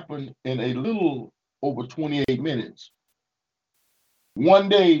what happened in a little over 28 minutes. One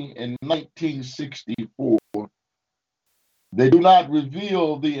day in 1964, they do not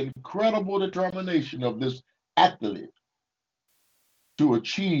reveal the incredible determination of this athlete to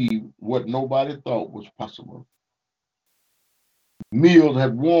achieve what nobody thought was possible. Mills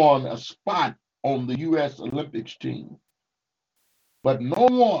had won a spot on the U.S. Olympics team, but no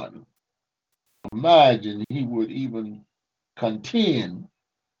one imagined he would even contend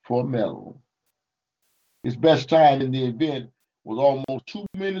for a medal. His best time in the event was almost 2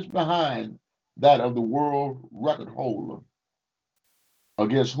 minutes behind that of the world record holder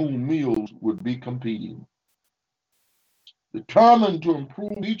against whom Mills would be competing. Determined to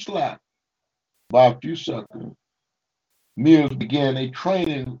improve each lap by a few seconds, Mills began a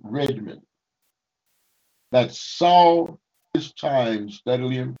training regimen that saw his time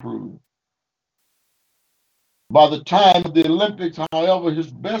steadily improve. By the time of the Olympics, however,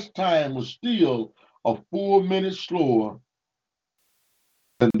 his best time was still a full minute slower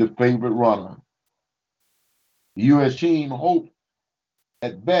than the favorite runner. The U.S. team hoped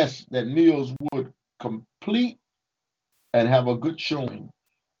at best that Mills would complete and have a good showing.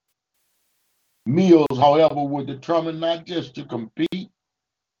 Mills, however, was determined not just to compete,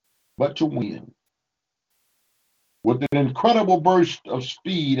 but to win. With an incredible burst of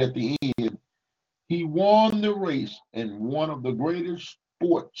speed at the end, he won the race in one of the greatest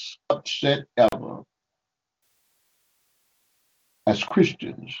sports upset ever. As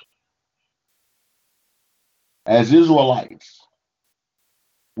Christians, as Israelites,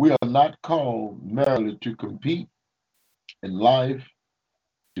 we are not called merely to compete in life,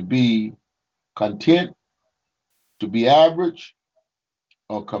 to be content, to be average,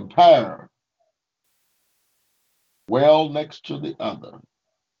 or compare well next to the other.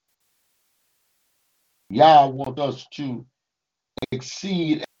 Yah wants us to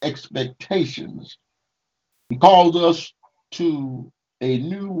exceed expectations. He calls us to a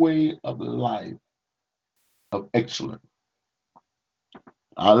new way of life of excellence.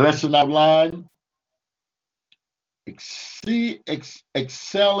 Our lesson outline, excelling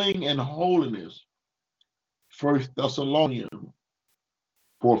in holiness. 1 Thessalonians,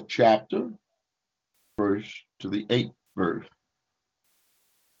 4th chapter, 1st to the 8th verse.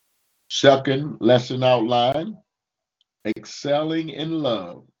 Second lesson outline, excelling in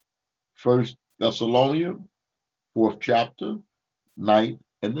love. 1 Thessalonians, 4th chapter, 9th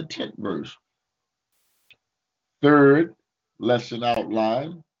and the 10th verse. Third lesson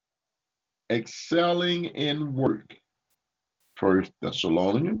outline, excelling in work. 1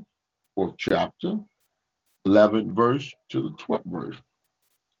 Thessalonians, 4th chapter, 11th verse to the 12th verse.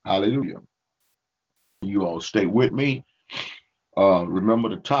 Hallelujah. You all stay with me. Remember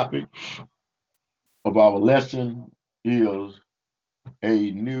the topic of our lesson is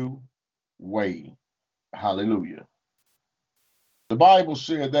a new way. Hallelujah. The Bible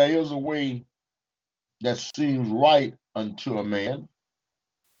said there is a way that seems right unto a man,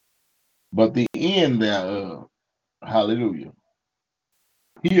 but the end thereof, hallelujah.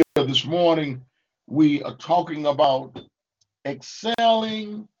 Here this morning, we are talking about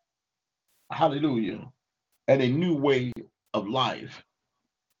excelling, hallelujah, at a new way of life.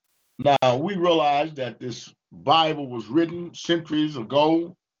 Now, we realize that this Bible was written centuries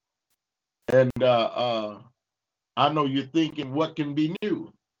ago, and I know you're thinking, what can be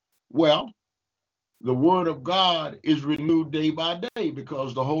new? Well, the Word of God is renewed day by day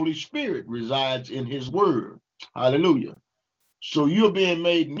because the Holy Spirit resides in His Word. Hallelujah. So you're being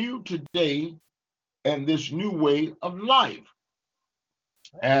made new today in this new way of life.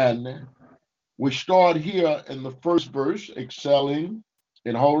 And we start here in the first verse, excelling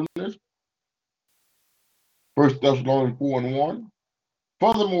in holiness. 1 Thessalonians 4:1.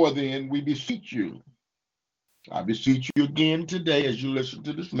 Furthermore, then, we beseech you, I beseech you again today as you listen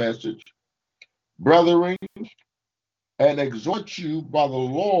to this message, brethren, and exhort you by the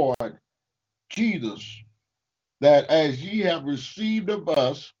Lord Jesus, that as ye have received of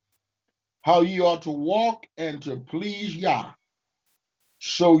us, how ye ought to walk and to please Yah,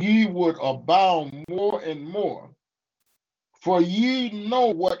 so ye would abound more and more. For ye know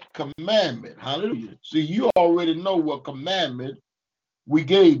what commandment, hallelujah. See, you already know what commandment we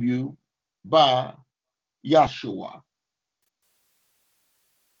gave you by Yahshua.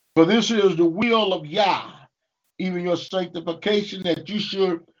 For this is the will of Yah, even your sanctification, that you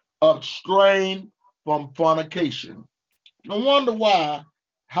should abstain from fornication. No wonder why,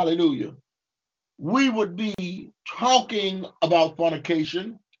 hallelujah, we would be talking about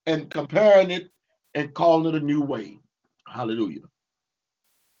fornication and comparing it and calling it a new way. Hallelujah.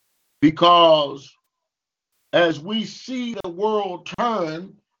 Because as we see the world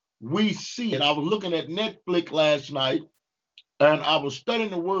turn, we see it. I was looking at Netflix last night, and I was studying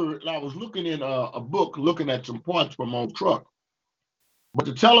the word, and I was looking in a book, looking at some parts from my truck. But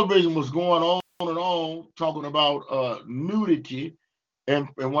the television was going on and on, talking about nudity. And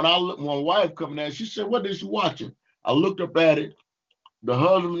when my wife come there, she said, "What is she watching?" I looked up at it. The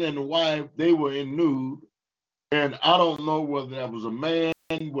husband and the wife, they were in nude. And I don't know whether that was a man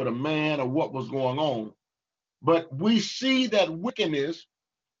with a man or what was going on. But we see that wickedness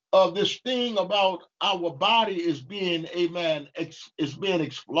of this thing about our body is being, amen, is being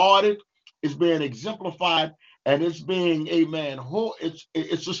exploited is being exemplified, and it's being, amen,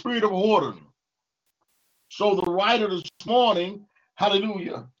 it's the spirit of hoarding. So the writer this morning,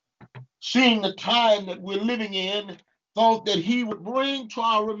 hallelujah, seeing the time that we're living in, thought that he would bring to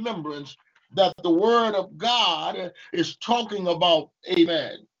our remembrance that the word of God is talking about,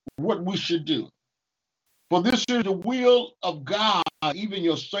 amen, what we should do. For this is the will of God, even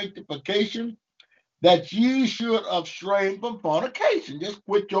your sanctification, that ye should abstain from fornication. Just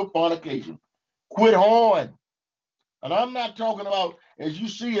quit your fornication. Quit whoring. And I'm not talking about, as you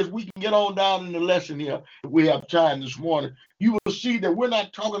see, as we can get on down in the lesson here, if we have time this morning, you will see that we're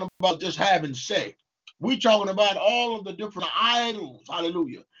not talking about just having sex. We're talking about all of the different idols.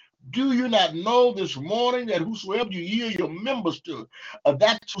 Hallelujah. Do you not know this morning that whosoever you yield your members to,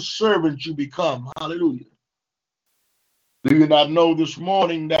 that's whose servants you become? Hallelujah. Do you not know this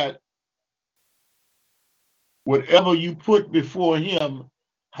morning that whatever you put before him,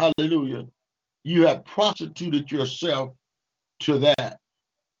 hallelujah, you have prostituted yourself to that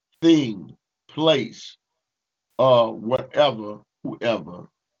thing, place, whatever, whoever.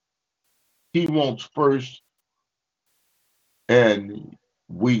 He wants first, and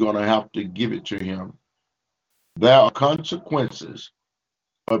we're going to have to give it to him. There are consequences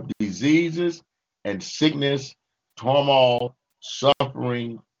of diseases and sickness, turmoil,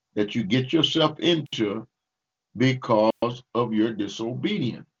 suffering that you get yourself into because of your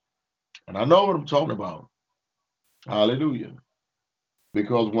disobedience. And I know what I'm talking about. Hallelujah.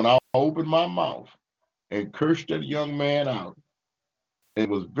 Because when I opened my mouth and cursed that young man out, it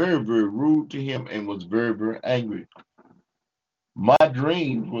was very, very rude to him and was very, very angry. My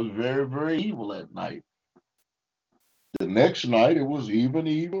dreams was very, very evil at night. The next night, it was even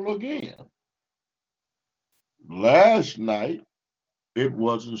evil again. Last night, it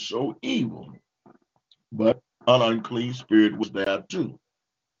wasn't so evil, but an unclean spirit was there too.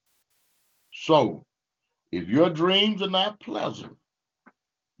 So, if your dreams are not pleasant,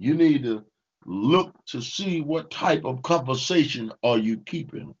 you need to look to see what type of conversation are you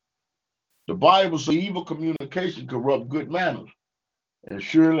keeping. The Bible says evil communication corrupt good manners. And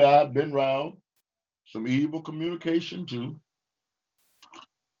surely I've been around some evil communication too.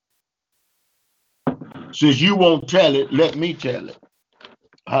 Since you won't tell it, let me tell it.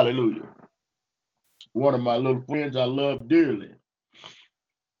 Hallelujah. One of my little friends I love dearly,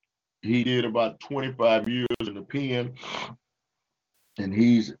 he did about 25 years in the pen, and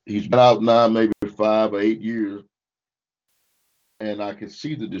he's been out now maybe 5 or 8 years, and I can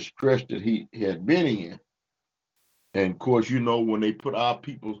see the distress that he had been in. And of course, you know, when they put our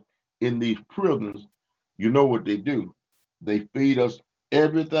people in these prisons, you know what they do. They feed us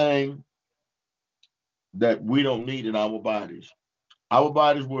everything that we don't need in our bodies. Our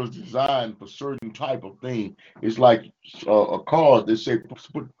bodies was designed for certain type of thing. It's like a car. They say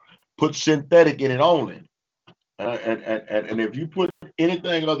put synthetic in it only, and if you put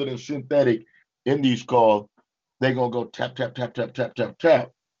anything other than synthetic in these cars, they're gonna go tap tap tap tap tap tap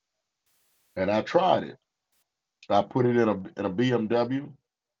tap. And I tried it. I put it in a BMW,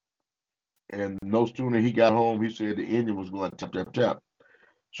 and no sooner he got home, he said the engine was going tap tap tap.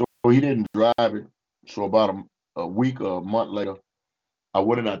 So he didn't drive it. So about a week or a month later, I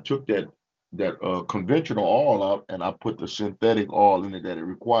went and I took that conventional oil out, and I put the synthetic oil in it that it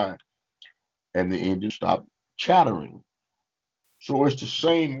required, and the engine stopped chattering. So it's the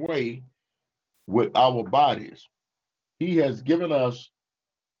same way with our bodies. He has given us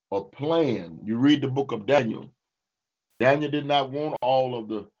a plan. You read the book of Daniel. Daniel did not want all of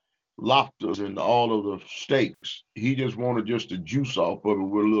the lobsters and all of the steaks. He just wanted just the juice off of it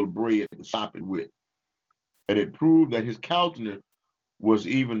with a little bread to sop it with. And it proved that his countenance was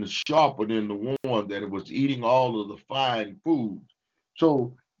even sharper than the one that was eating all of the fine foods.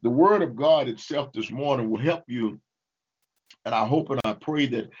 So the word of God itself this morning will help you. And I hope and I pray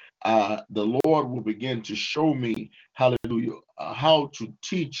that the Lord will begin to show me, hallelujah, how to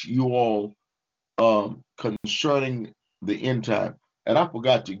teach you all concerning the end time. And I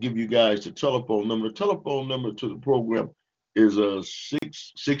forgot to give you guys the telephone number. The telephone number to the program is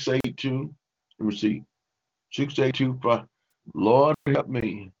 682. Let me see, 6825. Lord help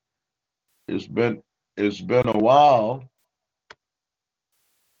me. It's been a while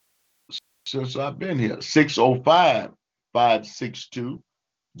since I've been here.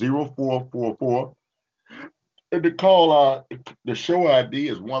 605-562-0444. And the call the show ID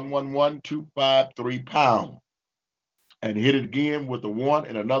is 111253#. And hit it again with a 1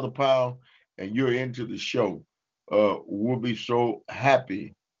 and another pound, and you're into the show. We'll be so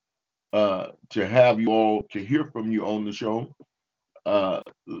happy to have you all, to hear from you on the show.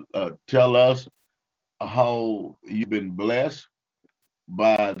 Tell us how you've been blessed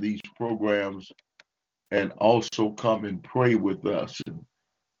by these programs and also come and pray with us and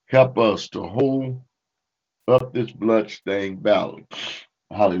help us to hold up this bloodstained battle.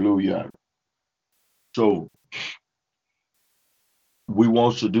 Hallelujah. So we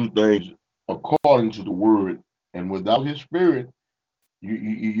want to do things according to the word, and without his spirit,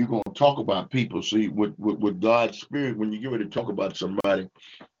 you're going to talk about people. See, with God's spirit, when you get ready to talk about somebody,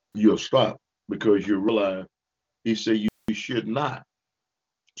 you'll stop because you realize he said you should not.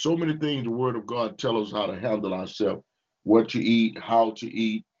 So many things the word of God tells us how to handle ourselves, what to eat, how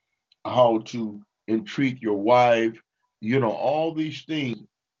to entreat your wife, all these things.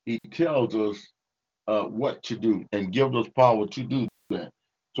 He tells us what to do and gives us power to do that.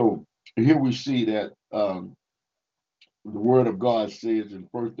 So here we see that the word of God says in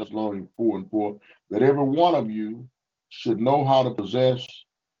 1 Thessalonians 4:4 that every one of you should know how to possess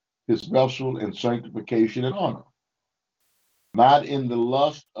his vessel in sanctification and honor, not in the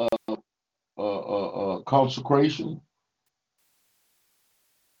lust of consecration.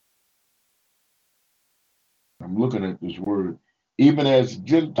 I'm looking at this word, even as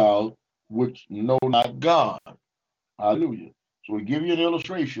Gentiles which know not God. Hallelujah. So we give you an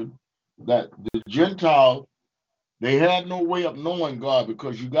illustration that the Gentiles, they had no way of knowing God,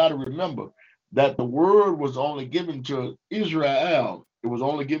 because you got to remember that the word was only given to Israel. It was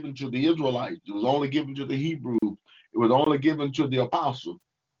only given to the Israelites. It was only given to the Hebrews. It was only given to the apostles.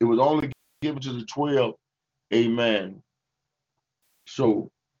 It was only given to the 12. Amen.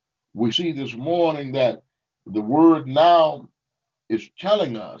 So we see this morning that the word now is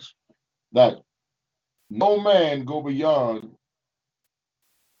telling us that no man go beyond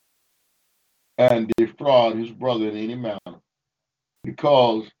and defraud his brother in any manner,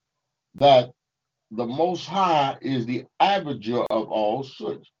 because that the Most High is the avenger of all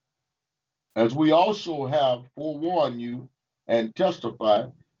such. As we also have forewarned you and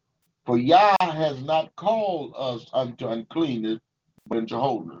testified, for Yah has not called us unto uncleanness, but unto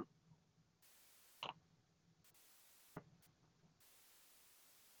holiness.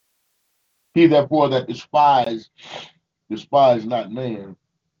 He therefore that despise not man,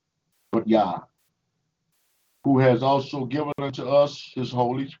 but Yah, who has also given unto us his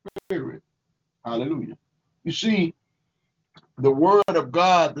Holy Spirit. Hallelujah. You see, the word of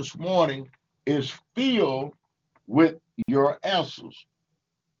God this morning is filled with your answers.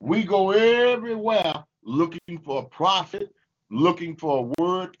 We go everywhere looking for a prophet, looking for a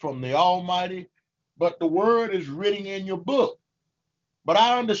word from the Almighty, but the word is written in your book. But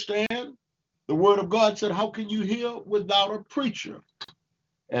I understand the word of God said, how can you hear without a preacher?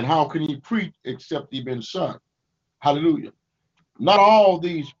 And how can he preach except he been sent? Hallelujah. Not all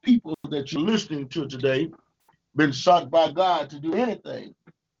these people that you're listening to today been sent by God to do anything.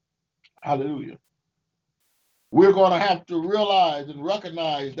 Hallelujah. We're going to have to realize and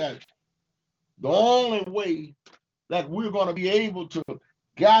recognize that the only way that we're going to be able to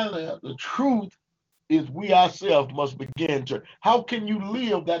gather the truth is we ourselves must begin to. How can you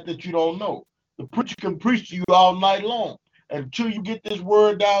live that you don't know? The preacher can preach to you all night long. Until you get this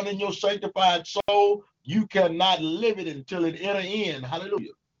word down in your sanctified soul, you cannot live it until it enter in.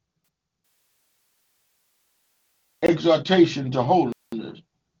 Hallelujah. Exhortation to holiness.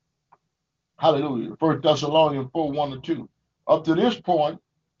 Hallelujah. 1 Thessalonians 4:1-2. Up to this point,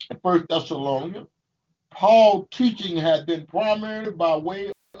 in 1 Thessalonians, Paul's teaching had been primarily by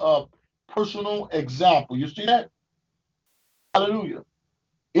way of personal example. You see that? Hallelujah.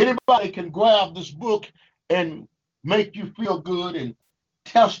 Anybody can grab this book and make you feel good and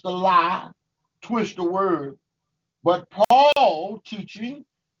test the lie, twist the word. But Paul teaching,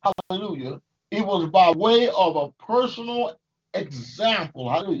 hallelujah, it was by way of a personal example,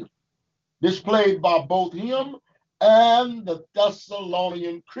 hallelujah, displayed by both him and the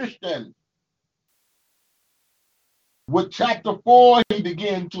Thessalonian Christians. With chapter 4, he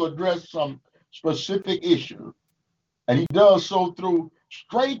began to address some specific issues, and he does so through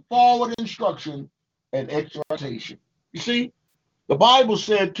straightforward instruction and exhortation. You see, the Bible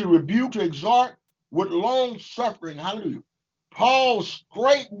said to rebuke, to exhort with long suffering. Hallelujah. Paul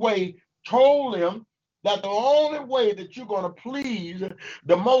straightway told them that the only way that you're going to please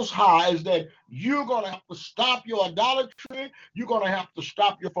the Most High is that you're going to have to stop your idolatry. You're going to have to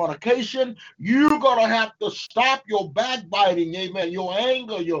stop your fornication. You're going to have to stop your backbiting, amen, your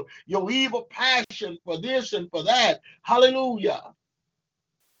anger, your evil passion for this and for that. Hallelujah.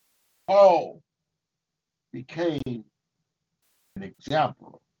 Paul became an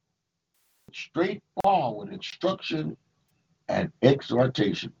example of straightforward instruction and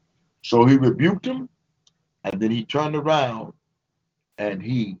exhortation. So he rebuked him, and then he turned around and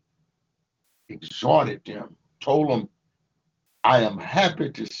he exhorted them, told them I am happy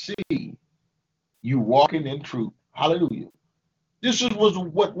to see you walking in truth. Hallelujah. This is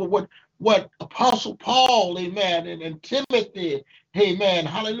what Apostle Paul, amen, and Timothy, amen,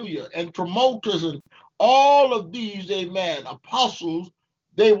 hallelujah, and promoters and all of these, amen, apostles,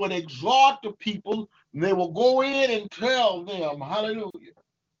 they would exhort the people, and they will go in and tell them, hallelujah,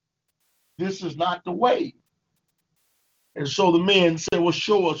 this is not the way. And so the men said, well,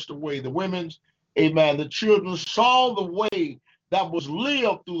 show us the way. The women's, amen, the children saw the way that was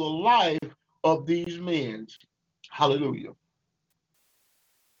lived through the life of these men. Hallelujah.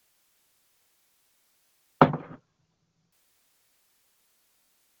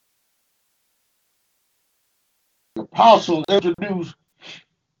 The apostle introduced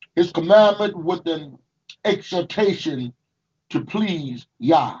his commandment with an exhortation to please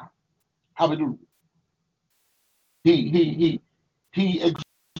Yah. Hallelujah. He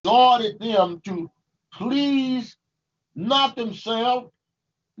exhorted them to please not themselves,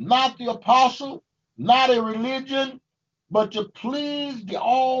 not the apostle, not a religion, but to please the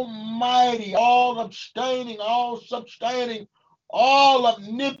Almighty, all abstaining, all substaining, all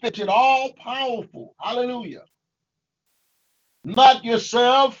omnipotent, all powerful. Hallelujah. Not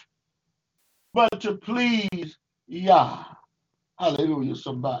yourself, but to please Yah. Hallelujah,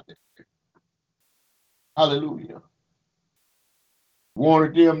 somebody. Hallelujah.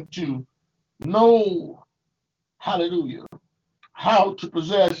 Wanted them to know, hallelujah, how to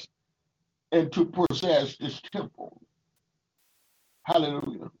possess and to possess this temple.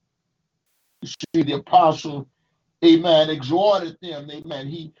 Hallelujah. You see, the apostle, amen, exhorted them, amen.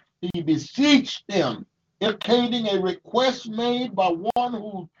 He beseeched them, indicating a request made by one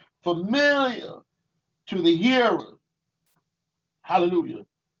who's familiar to the hearer. Hallelujah.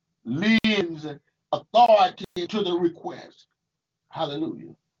 Lends authority to the request.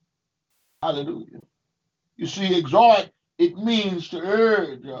 Hallelujah. Hallelujah. You see, exhort, it means to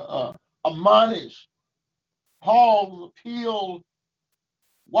urge, admonish. Paul's appeal,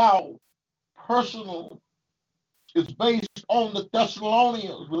 while personal, is based on the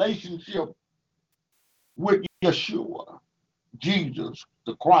Thessalonians' relationship with Yeshua, Jesus,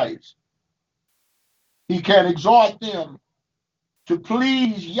 the Christ. He can exhort them to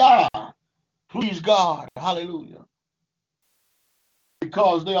please Yah, please God, hallelujah,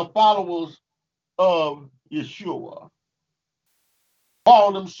 because they are followers of Yeshua.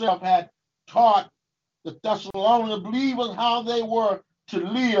 Paul himself had taught the Thessalonian believers how they were to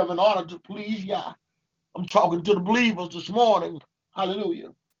live in order to please Yah. I'm talking to the believers this morning.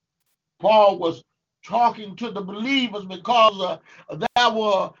 Hallelujah. Paul was talking to the believers because there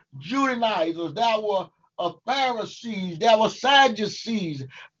were Judaizers, there were Pharisees, there were Sadducees,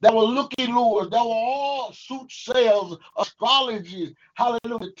 there were looky-loos, there were all soothsayers, astrologers,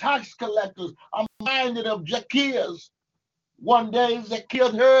 hallelujah, tax collectors. I'm reminded of Zacchaeus. One day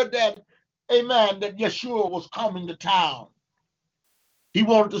Zacchaeus heard that, amen, that Yeshua was coming to town. He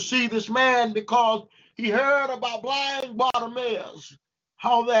wanted to see this man because he heard about blind Bartimaeus,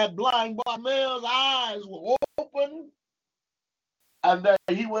 how that blind Bartimaeus' eyes were open and that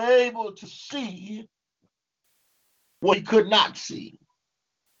he was able to see what he could not see.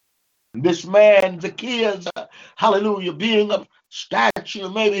 This man, Zacchaeus, hallelujah, being of stature,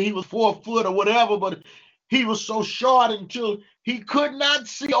 maybe he was 4 foot or whatever, but he was so short until he could not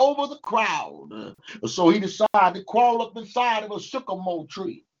see over the crowd. So he decided to crawl up inside of a sycamore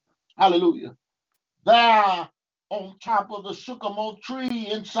tree. Hallelujah. There on top of the sycamore tree,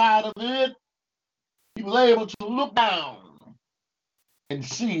 inside of it, he was able to look down and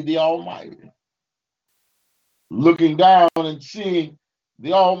see the Almighty. Looking down and seeing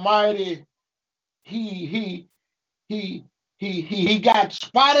the Almighty, he got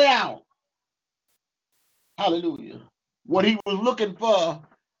spotted out. Hallelujah. What he was looking for,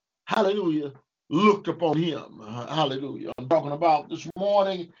 hallelujah, looked upon him. Hallelujah. I'm talking about this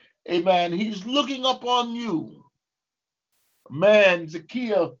morning, amen. He's looking upon you. Man,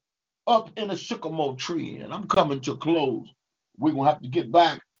 Zacchaeus up in a sycamore tree, and I'm coming to a close. We're going to have to get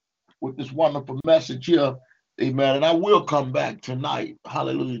back with this wonderful message here, amen, and I will come back tonight,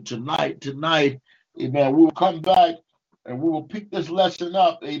 hallelujah, tonight, amen, we will come back and we will pick this lesson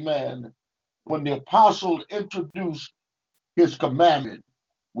up, amen, when the apostle introduced his commandment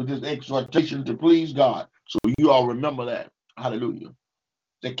with his exhortation to please God. So you all remember that, hallelujah.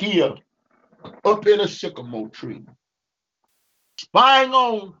 Zacchaeus up in a sycamore tree, spying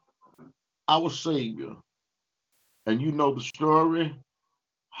on our Savior. And you know the story,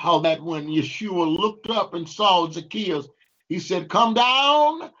 how that when Yeshua looked up and saw Zacchaeus, he said, come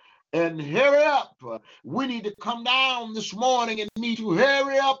down and hurry up. We need to come down this morning and need to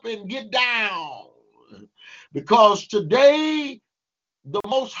hurry up and get down Because today the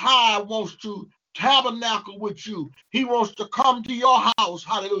Most High wants to tabernacle with you. He wants to come to your house.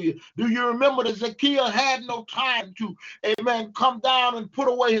 Hallelujah. Do you remember that Zacchaeus had no time to, amen, come down and put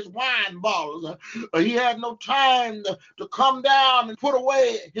away his wine bottles? He had no time to come down and put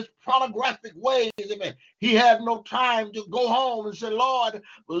away his pornographic ways. Amen. He had no time to go home and say, Lord,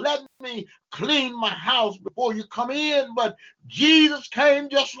 let me clean my house before you come in. But Jesus came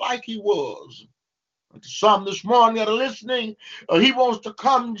just like he was. Some this morning that are listening, he wants to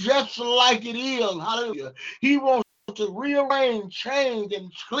come just like it is. Hallelujah. He wants to rearrange, change,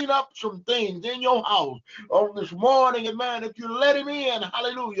 and clean up some things in your house on this morning. And man, if you let him in,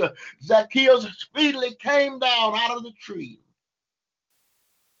 hallelujah, Zacchaeus speedily came down out of the tree.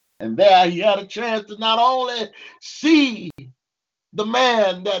 And there he had a chance to not only see the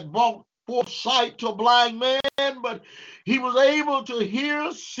man that brought forth sight to a blind man, but he was able to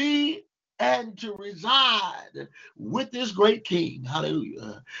hear, see, and to reside with this great king.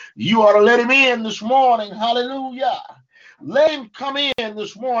 Hallelujah. You ought to let him in this morning. Hallelujah. Let him come in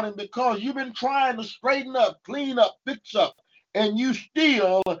this morning, because you've been trying to straighten up, clean up, fix up, and you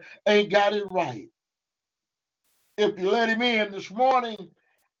still ain't got it right. If you let him in this morning,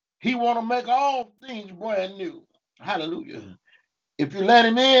 he want to make all things brand new. Hallelujah. If you let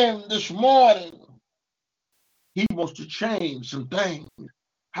him in this morning, he wants to change some things.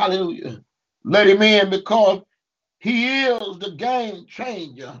 Hallelujah. Let him in, because he is the game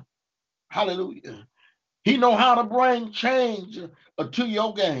changer. Hallelujah. He know how to bring change to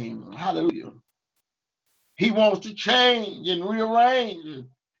your game. Hallelujah. He wants to change and rearrange.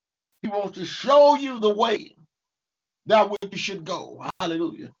 He wants to show you the way that way you should go.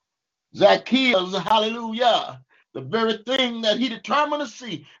 Hallelujah. Zacchaeus, hallelujah, the very thing that he determined to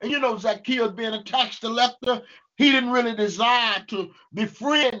see. And you know, Zacchaeus being a tax collector, he didn't really desire to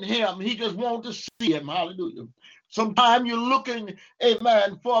befriend him. He just wanted to see him. Hallelujah. Sometimes you're looking,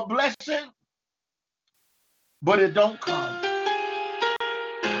 amen, for a blessing, but it don't come.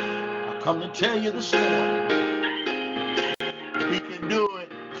 I come to tell you this morning, he can do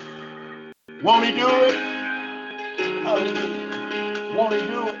it. Won't he do it? Hallelujah. Won't he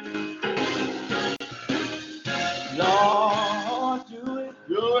do it? Lord, do it.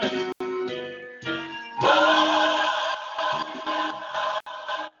 Do it.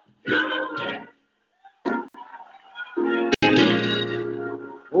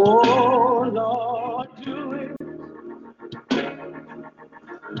 Oh, Lord, do it.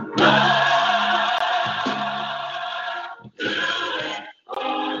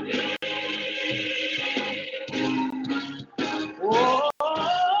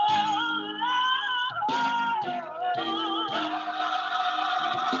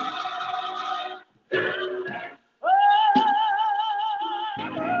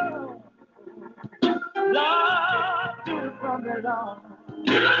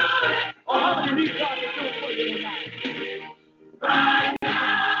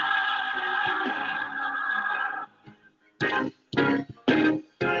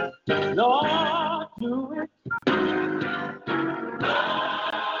 Lord, do it.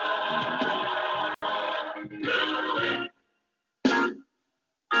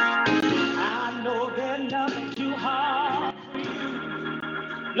 I know there's nothing too hard for you.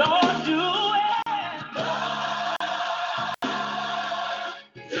 Lord, do it.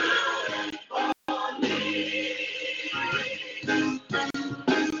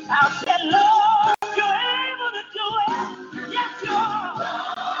 I said, Lord, you're able to do it. Yes, you are.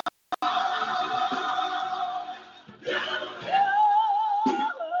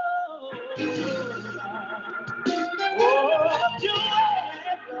 Oh, do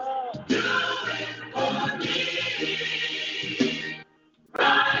it, Lord.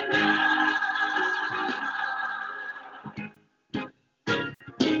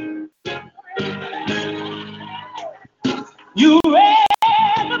 You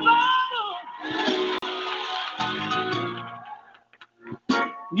read the Bible.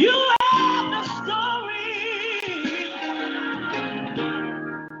 You read the story.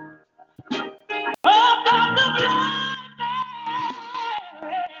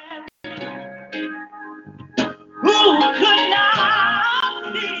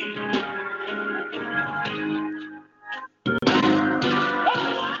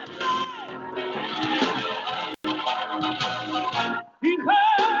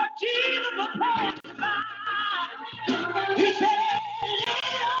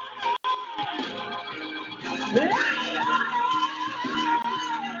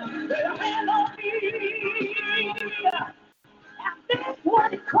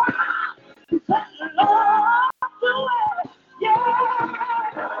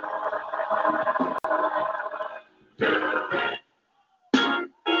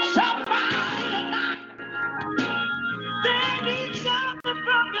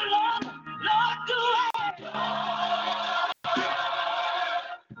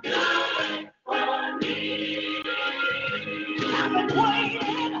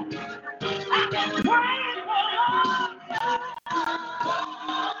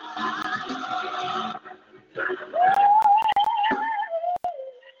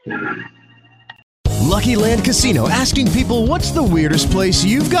 Lucky Land Casino, asking people, what's the weirdest place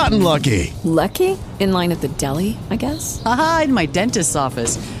you've gotten lucky? Lucky? In line at the deli, I guess? Aha, in my dentist's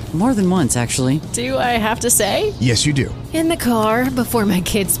office. More than once, actually. Do I have to say? Yes, you do. In the car before my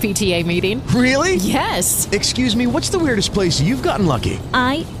kids' PTA meeting. Really? Yes. Excuse me, what's the weirdest place you've gotten lucky?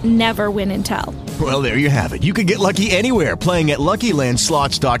 I never win and tell. Well, there you have it. You can get lucky anywhere, playing at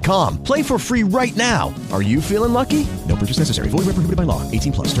LuckyLandSlots.com. Play for free right now. Are you feeling lucky? No purchase necessary. Void where prohibited by law.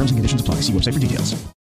 18 plus. Terms and conditions apply. See website for details.